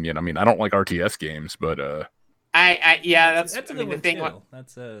game opinion. I mean, I don't like RTS games, but that's a good one thing.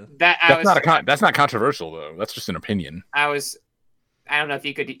 Too. That's not controversial though. That's just an opinion. I don't know if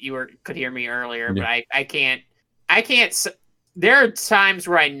you could hear me earlier, but I can't. There are times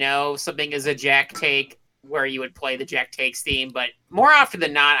where I know something is a Jack take where you would play the Jack Takes theme, but more often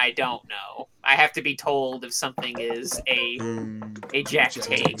than not, I don't know. I have to be told if something is a Jack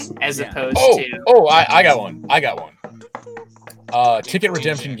Take as opposed to. Oh, I got one. Ticket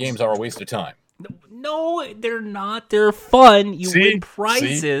redemption games are a waste of time. No, they're not. They're fun. You win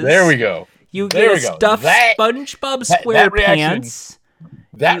prizes. See? There we go. You get a stuffed SpongeBob SquarePants.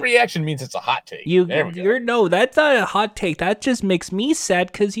 That reaction means it's a hot take. No, that's not a hot take. That just makes me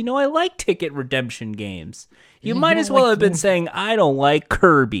sad because I like ticket redemption games. You might as well have been saying I don't like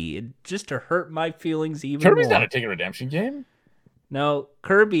Kirby just to hurt my feelings even more. Kirby's not a ticket redemption game. No,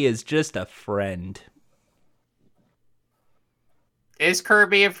 Kirby is just a friend. Is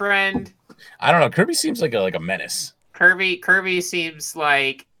Kirby a friend? I don't know. Kirby seems like a menace. Kirby seems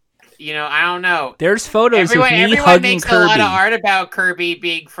like. I don't know. There's photos of me hugging Kirby. Everyone makes a lot of art about Kirby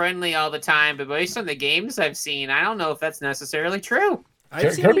being friendly all the time, but based on the games I've seen, I don't know if that's necessarily true.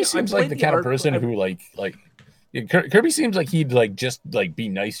 Kirby seems like the kind of person who Kirby seems like he'd just be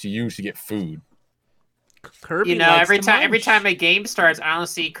nice to you to get food. Kirby, every time a game starts, I don't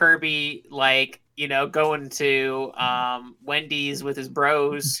see Kirby going to Wendy's with his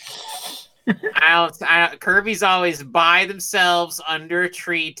bros. Kirby's always by themselves under a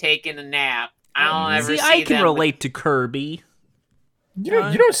tree taking a nap. I don't ever see I can relate to Kirby. You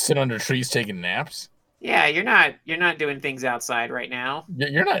don't sit under trees taking naps. Yeah, you're not doing things outside right now.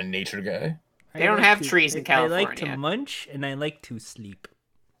 You're not a nature guy. They don't have trees in California. I like to munch and I like to sleep.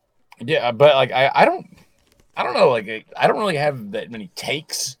 Yeah, but like I don't know. Like I don't really have that many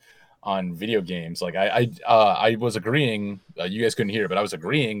takes on video games. Like I was agreeing. You guys couldn't hear, but I was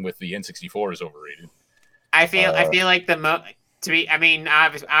agreeing with the N64 is overrated. I feel like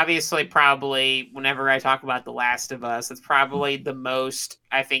obviously, probably whenever I talk about The Last of Us, it's probably the most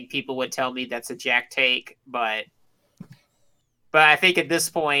I think people would tell me that's a Jack take, but I think at this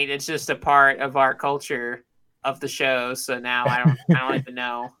point it's just a part of our culture of the show. So now I don't even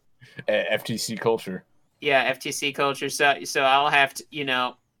know. FTC culture. Yeah, FTC culture. So I'll have to,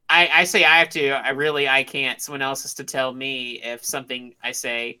 I say I have to. I can't. Someone else has to tell me if something I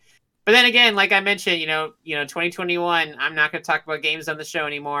say. But then again, like I mentioned, 2021, I'm not going to talk about games on the show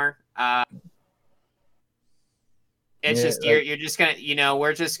anymore. You're just going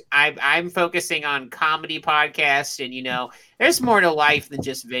to, I'm focusing on comedy podcasts and, there's more to life than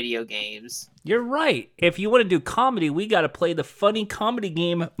just video games. You're right. If you want to do comedy, we got to play the funny comedy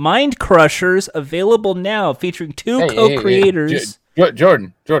game Mind Crushers, available now, featuring two co-creators.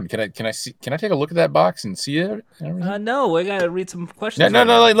 Jordan, can I take a look at that box and see it? No, I gotta read some questions. No.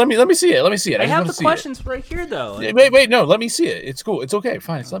 Let me see it. I have the questions right here, though. Wait, no. Let me see it. It's cool. It's okay.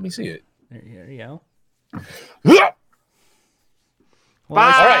 Fine. Let me see it. There you go.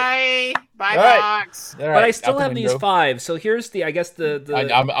 Bye, box. But I still have these 5. So here's the. I'm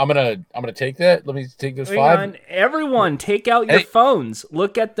gonna take that. Let me take those 5. Everyone, take out your phones.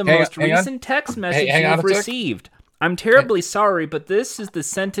 Look at the most recent text message you've received. I'm terribly sorry, but this is the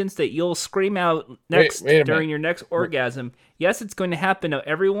sentence that you'll scream out next during your next orgasm. Yes, it's going to happen. Now,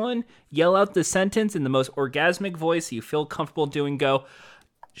 everyone, yell out the sentence in the most orgasmic voice you feel comfortable doing. Go,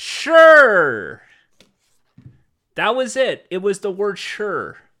 sure. That was it. It was the word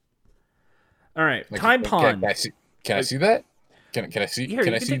sure. All right, Time Pond. Can I see that? Can I see? Here,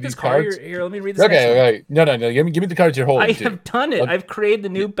 can I see these cards? Here, let me read this. Okay. No. Give me the cards you're holding. I have done it. I've created the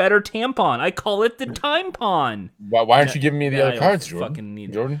new, better tampon. I call it the Time Pond. Why aren't you giving me the other cards,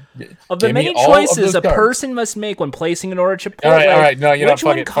 Jordan? Jordan, of the many choices a person must make when placing an order to Chipotle, all right. No, which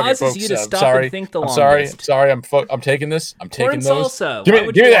one causes you to stop and think the longest? I'm sorry. I'm taking this. I'm taking those. Salsa. Give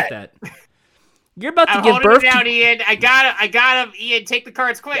me that. You're about to give birth to Ian. I got him. Ian, take the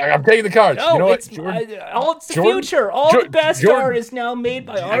cards quick. I'm taking the cards. No, you know what? It's the future. All the best art is now made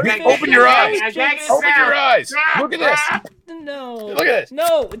by artificial. Open your eyes. Open your eyes. Look at this. No. Look at this.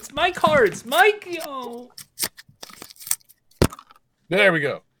 No, it's my cards. Oh. There we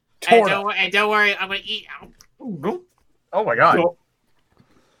go. And don't worry, I'm going to eat. Oh, my God. Oh,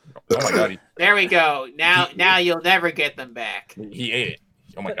 my God. There we go. Now you'll never get them back. He ate it.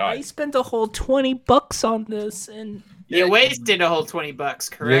 Oh my God! I spent a whole $20 on this, and you wasted a whole $20.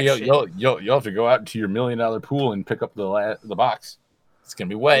 Correction. You'll have to go out to your $1 million pool and pick up the box. It's gonna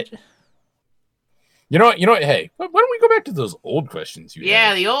be wet. You know what? Hey, why don't we go back to those old questions?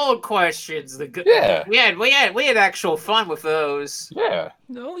 Had? The old questions. We had actual fun with those. Yeah.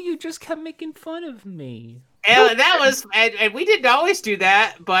 No, you just kept making fun of me. And that was, and we didn't always do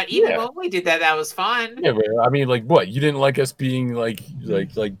that, but even when we did that was fun. Yeah, but I mean, like, what? You didn't like us being like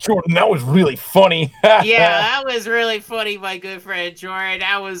Jordan? That was really funny. Yeah, that was really funny, my good friend Jordan.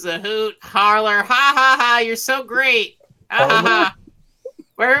 That was a hoot, holler, ha ha ha! You're so great, ha ha ha!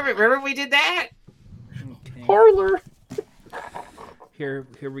 Remember we did that? Okay. Parlor. Here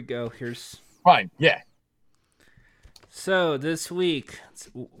we go. Here's fine. Yeah. So this week,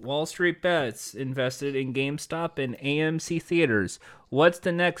 Wall Street Bets invested in GameStop and AMC theaters. What's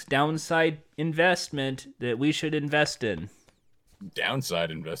the next downside investment that we should invest in?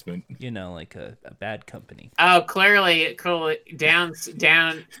 Downside investment? Like a bad company. Oh, clearly downside.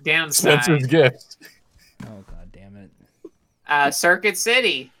 Spencer's Gift. Oh, God damn it. Circuit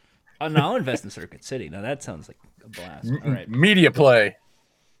City. Oh, no, I'll invest in Circuit City. Now that sounds like a blast. All right. Media Play.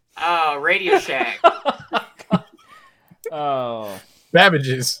 Oh, Radio Shack. Oh.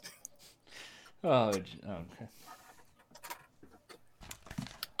 Babbage's. Oh, okay.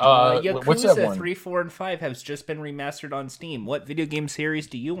 What's that one? 3, 4, and 5 has just been remastered on Steam. What video game series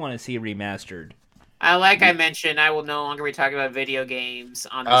do you want to see remastered? Like I mentioned, I will no longer be talking about video games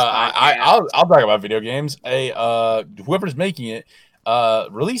on this podcast. I'll talk about video games. Whoever's making it,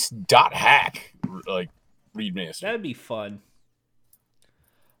 release .hack remaster. That'd be fun.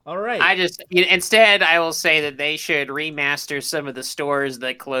 All right. Instead, I will say that they should remaster some of the stores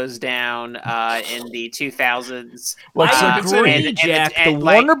that closed down in the 2000s. I agree, Jack. The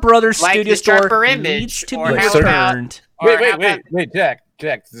Warner Brothers studio store needs to be returned. Wait, Jack.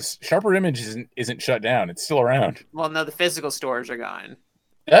 This Sharper Image isn't shut down. It's still around. Well, no, the physical stores are gone.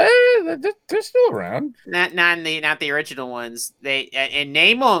 They're still around. Not the original ones. They in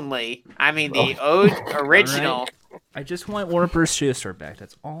name only. I mean the old original. Right. I just want Warner Bros. Studio Store back.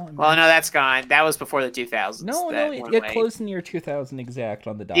 That's all. Well, no, that's gone. That was before the 2000s. No, it closed in the year 2000 exact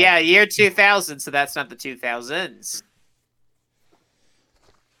on the dot. Yeah, year 2000. So that's not the 2000s.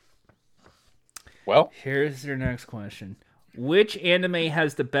 Well, here's your next question: which anime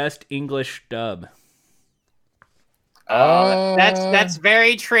has the best English dub? That's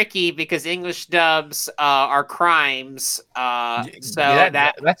very tricky because English dubs are crimes. That's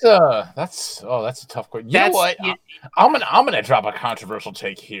a tough question. You know what? I'm gonna drop a controversial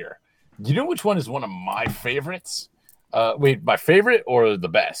take here. You know which one is one of my favorites? My favorite or the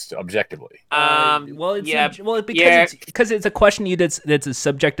best, objectively? Because it's a question that's a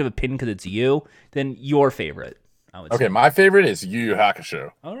subjective opinion because it's you. Then your favorite. I would say. My favorite is Yu Yu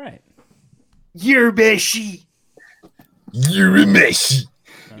Hakusho. All right. Urameshi.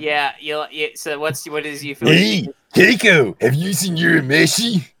 Yeah. So what is you? Hey, Keiko, have you seen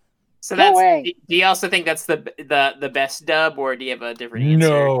Urameshi? So do you also think that's the best dub, or do you have a different answer?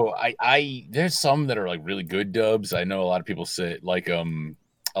 No, I there's some that are like really good dubs. I know a lot of people say a lot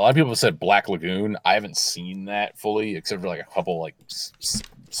of people said Black Lagoon. I haven't seen that fully, except for like a couple like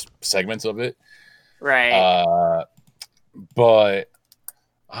segments of it. Right. But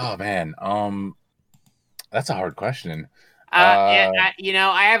oh man, that's a hard question. I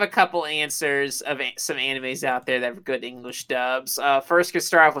have a couple answers of some animes out there that have good English dubs. First, could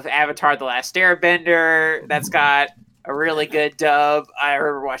start off with Avatar: The Last Airbender. That's got a really good dub. I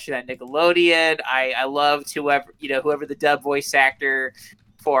remember watching that Nickelodeon. I loved whoever the dub voice actor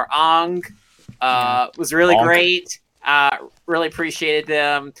for Aang was really great. Really appreciated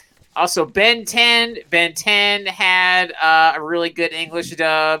them. Also, Ben 10. Ben 10 had a really good English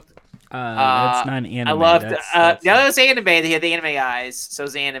dub. That's not an anime. I loved that's anime. They had the anime eyes, so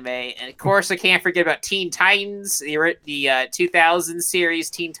it's anime. And of course, I can't forget about Teen Titans. The 2000 series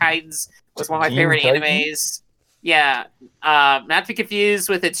Teen Titans was one of my favorite animes. Yeah, not to be confused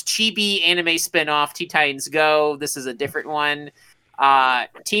with its chibi anime spinoff, Teen Titans Go. This is a different one.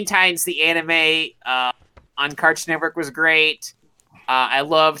 Teen Titans the anime on Cartoon Network was great. I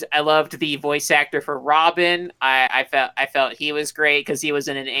loved the voice actor for Robin. I felt he was great because he was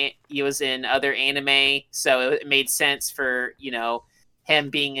in other anime, so it made sense for him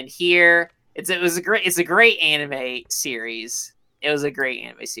being in here. It's a great anime series. It was a great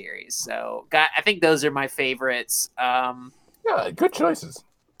anime series. So I think those are my favorites. Yeah, good choices.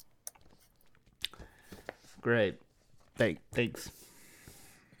 Great. Thanks.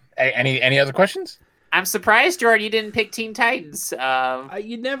 Any other questions? I'm surprised, Jordan, you didn't pick Teen Titans.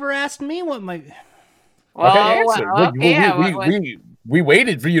 You never asked me what my. Well, we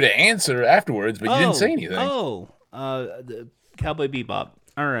waited for you to answer afterwards, but you didn't say anything. The Cowboy Bebop.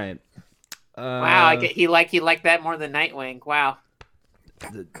 All right. Wow, he liked that more than Nightwing. Wow.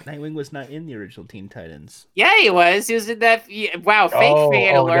 Nightwing was not in the original Teen Titans. Yeah, he was. He was in that. Wow, fake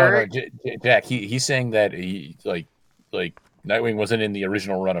fan alert. No. Jack, he's saying that he like Nightwing wasn't in the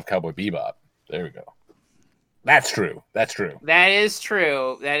original run of Cowboy Bebop. There we go. That's true. That is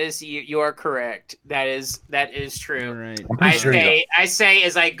true. That is you are correct. That is true. Right. I say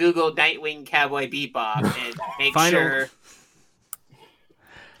as I Google Nightwing Cowboy Bebop and make sure.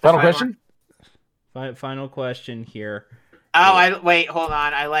 Final question. Final question here. Wait, hold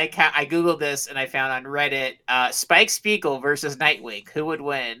on. I like how I Googled this and I found on Reddit Spike Spiegel versus Nightwing. Who would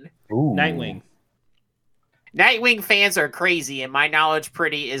win? Ooh. Nightwing. Nightwing fans are crazy, and my knowledge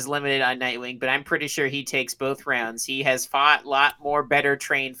is limited on Nightwing, but I'm pretty sure he takes both rounds. He has fought a lot more better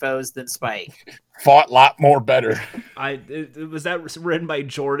trained foes than Spike. Fought a lot more better. Was that written by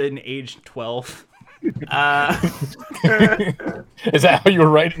Jordan, age 12? Is that how you were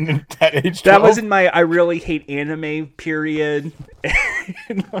writing at age 12? That was in my I really hate anime period.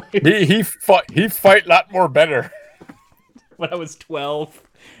 He fight a lot more better. When I was 12.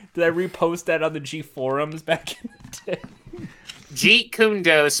 Did I repost that on the G forums back in the day? Jeet Kune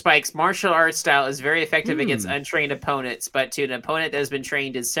Do, Spike's martial arts style is very effective against untrained opponents, but to an opponent that has been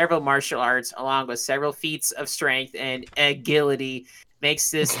trained in several martial arts, along with several feats of strength and agility, makes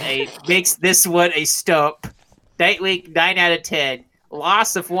this one a stump. Nightwing 9 out of 10.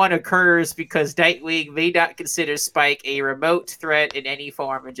 Loss of 1 occurs because Nightwing may not consider Spike a remote threat in any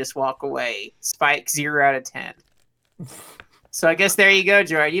form and just walk away. Spike 0 out of 10. So I guess there you go,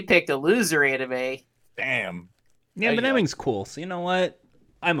 Jordan. You picked a loser anime. Damn. Yeah, but ending's cool. So you know what?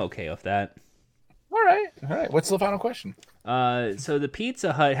 I'm okay with that. All right. What's the final question? So the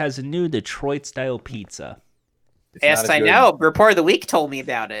Pizza Hut has a new Detroit-style pizza. Yes, I know. Report of the Week told me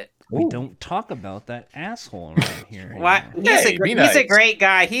about it. We don't talk about that asshole right here. What? He's a great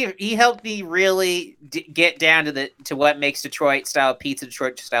guy. He helped me really get down to what makes Detroit-style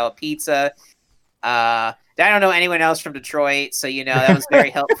pizza. I don't know anyone else from Detroit, so that was very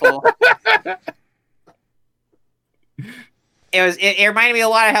helpful. It reminded me a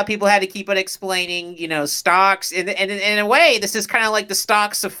lot of how people had to keep on explaining, stocks. And in a way, this is kind of like the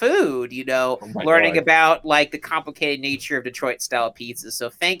stocks of food, learning about like the complicated nature of Detroit-style pizza. So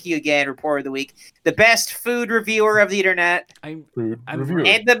thank you again, Report of the Week, the best food reviewer of the internet, and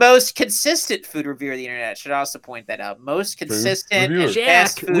the most consistent food reviewer of the internet. Should also point that out. Most consistent and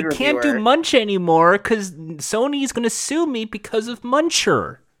best food reviewer. We can't do Munch anymore because Sony's going to sue me because of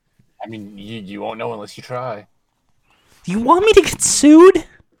Muncher. I mean, you won't know unless you try. Do you want me to get sued?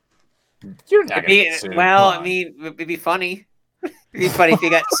 You're not gonna get sued. Well, I mean, it'd be funny. It'd be funny if you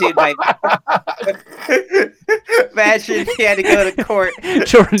got sued by. Imagine if you had to go to court.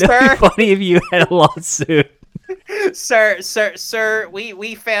 Jordan, it'd be funny if you had a lawsuit. Sir,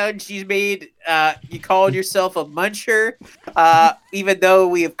 we found you called yourself a muncher, even though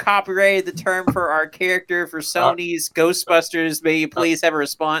we have copyrighted the term for our character for Sony's Ghostbusters. May you please have a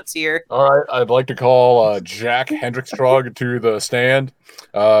response here? All right, I'd like to call Jack Hendrickstrog to the stand.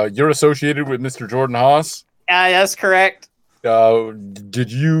 You're associated with Mr. Jordan Haas. That's correct.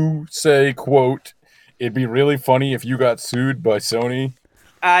 Did you say, quote, it'd be really funny if you got sued by Sony?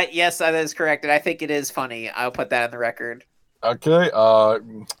 Yes, that is correct, and I think it is funny. I'll put that on the record. Okay,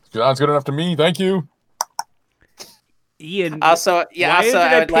 sounds good enough to me. Thank you. Ian. Also,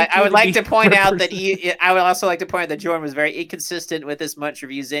 I would like to point out that Jordan was very inconsistent with his Munch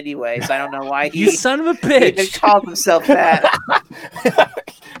reviews anyway. So I don't know why you son of a bitch even called himself that.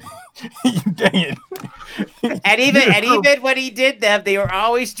 Dang it! And even when he did them, they were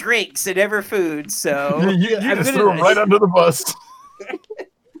always drinks and never food. So you just threw him right under the bus.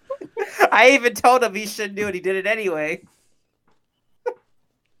 I even told him he shouldn't do it. He did it anyway.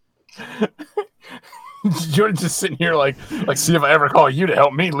 You're just sitting here like see if I ever call you to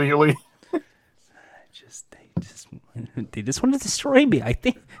help me legally. They just want to destroy me. I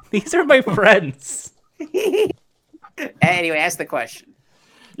think these are my friends. Anyway, ask the question.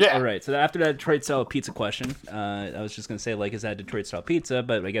 Yeah. All right. So after that Detroit-style pizza question, I was just going to say, is that Detroit-style pizza?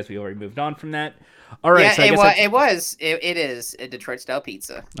 But I guess we already moved on from that. All right. Yeah, it is a Detroit-style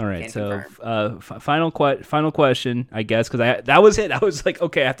pizza. All right. Final question, I guess, because that was it. I was like,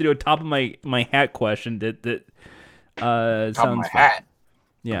 okay, I have to do a top of my hat question. That top of my hat.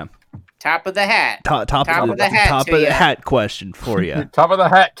 Yeah. Top of the hat. Top of the hat question for you. Top of the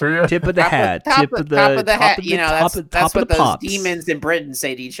hat to you. Tip of the hat. Top of the hat. That's what those demons in Britain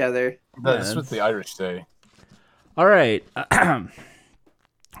say to each other. That's what the Irish say. All right.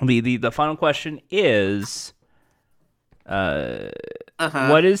 The final question is,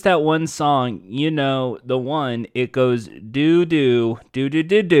 what is that one song? The one. It goes do do do do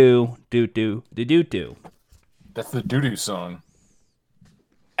do do do do do do do. That's the doo-doo song.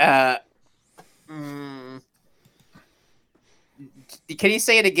 Can you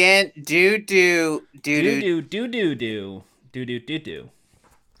say it again? Do do do do do do do do do do do.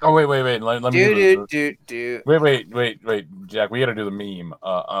 Oh wait. Let me do. Wait, Jack. We got to do the meme.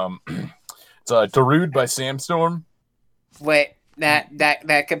 It's Darude by Samstorm. Wait,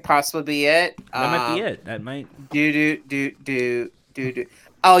 that could possibly be it. That might be it. That might. Do.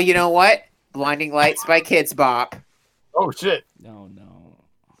 Oh, you know what? Blinding Lights by Kids Bop. Oh shit. No.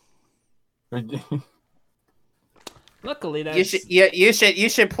 Luckily, you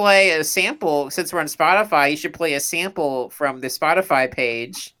should play a sample. Since we're on Spotify, you should play a sample from the Spotify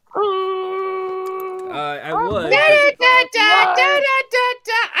page. I would.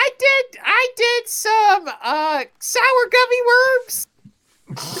 I did some sour gummy worms.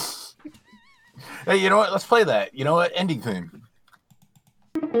 Hey, you know what? Let's play that. You know what? Ending theme.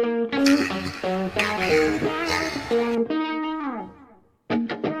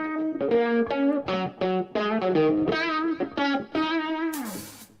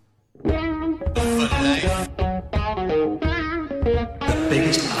 The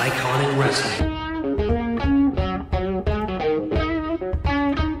biggest icon in wrestling.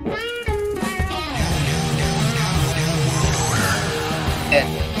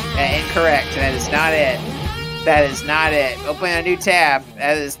 Incorrect. That is not it. That is not it. Open a new tab.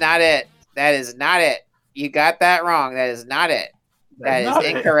 That is not it. That is not it. You got that wrong. That is not it. That is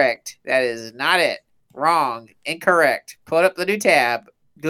incorrect. That is not it. Wrong. Incorrect. Put up the new tab.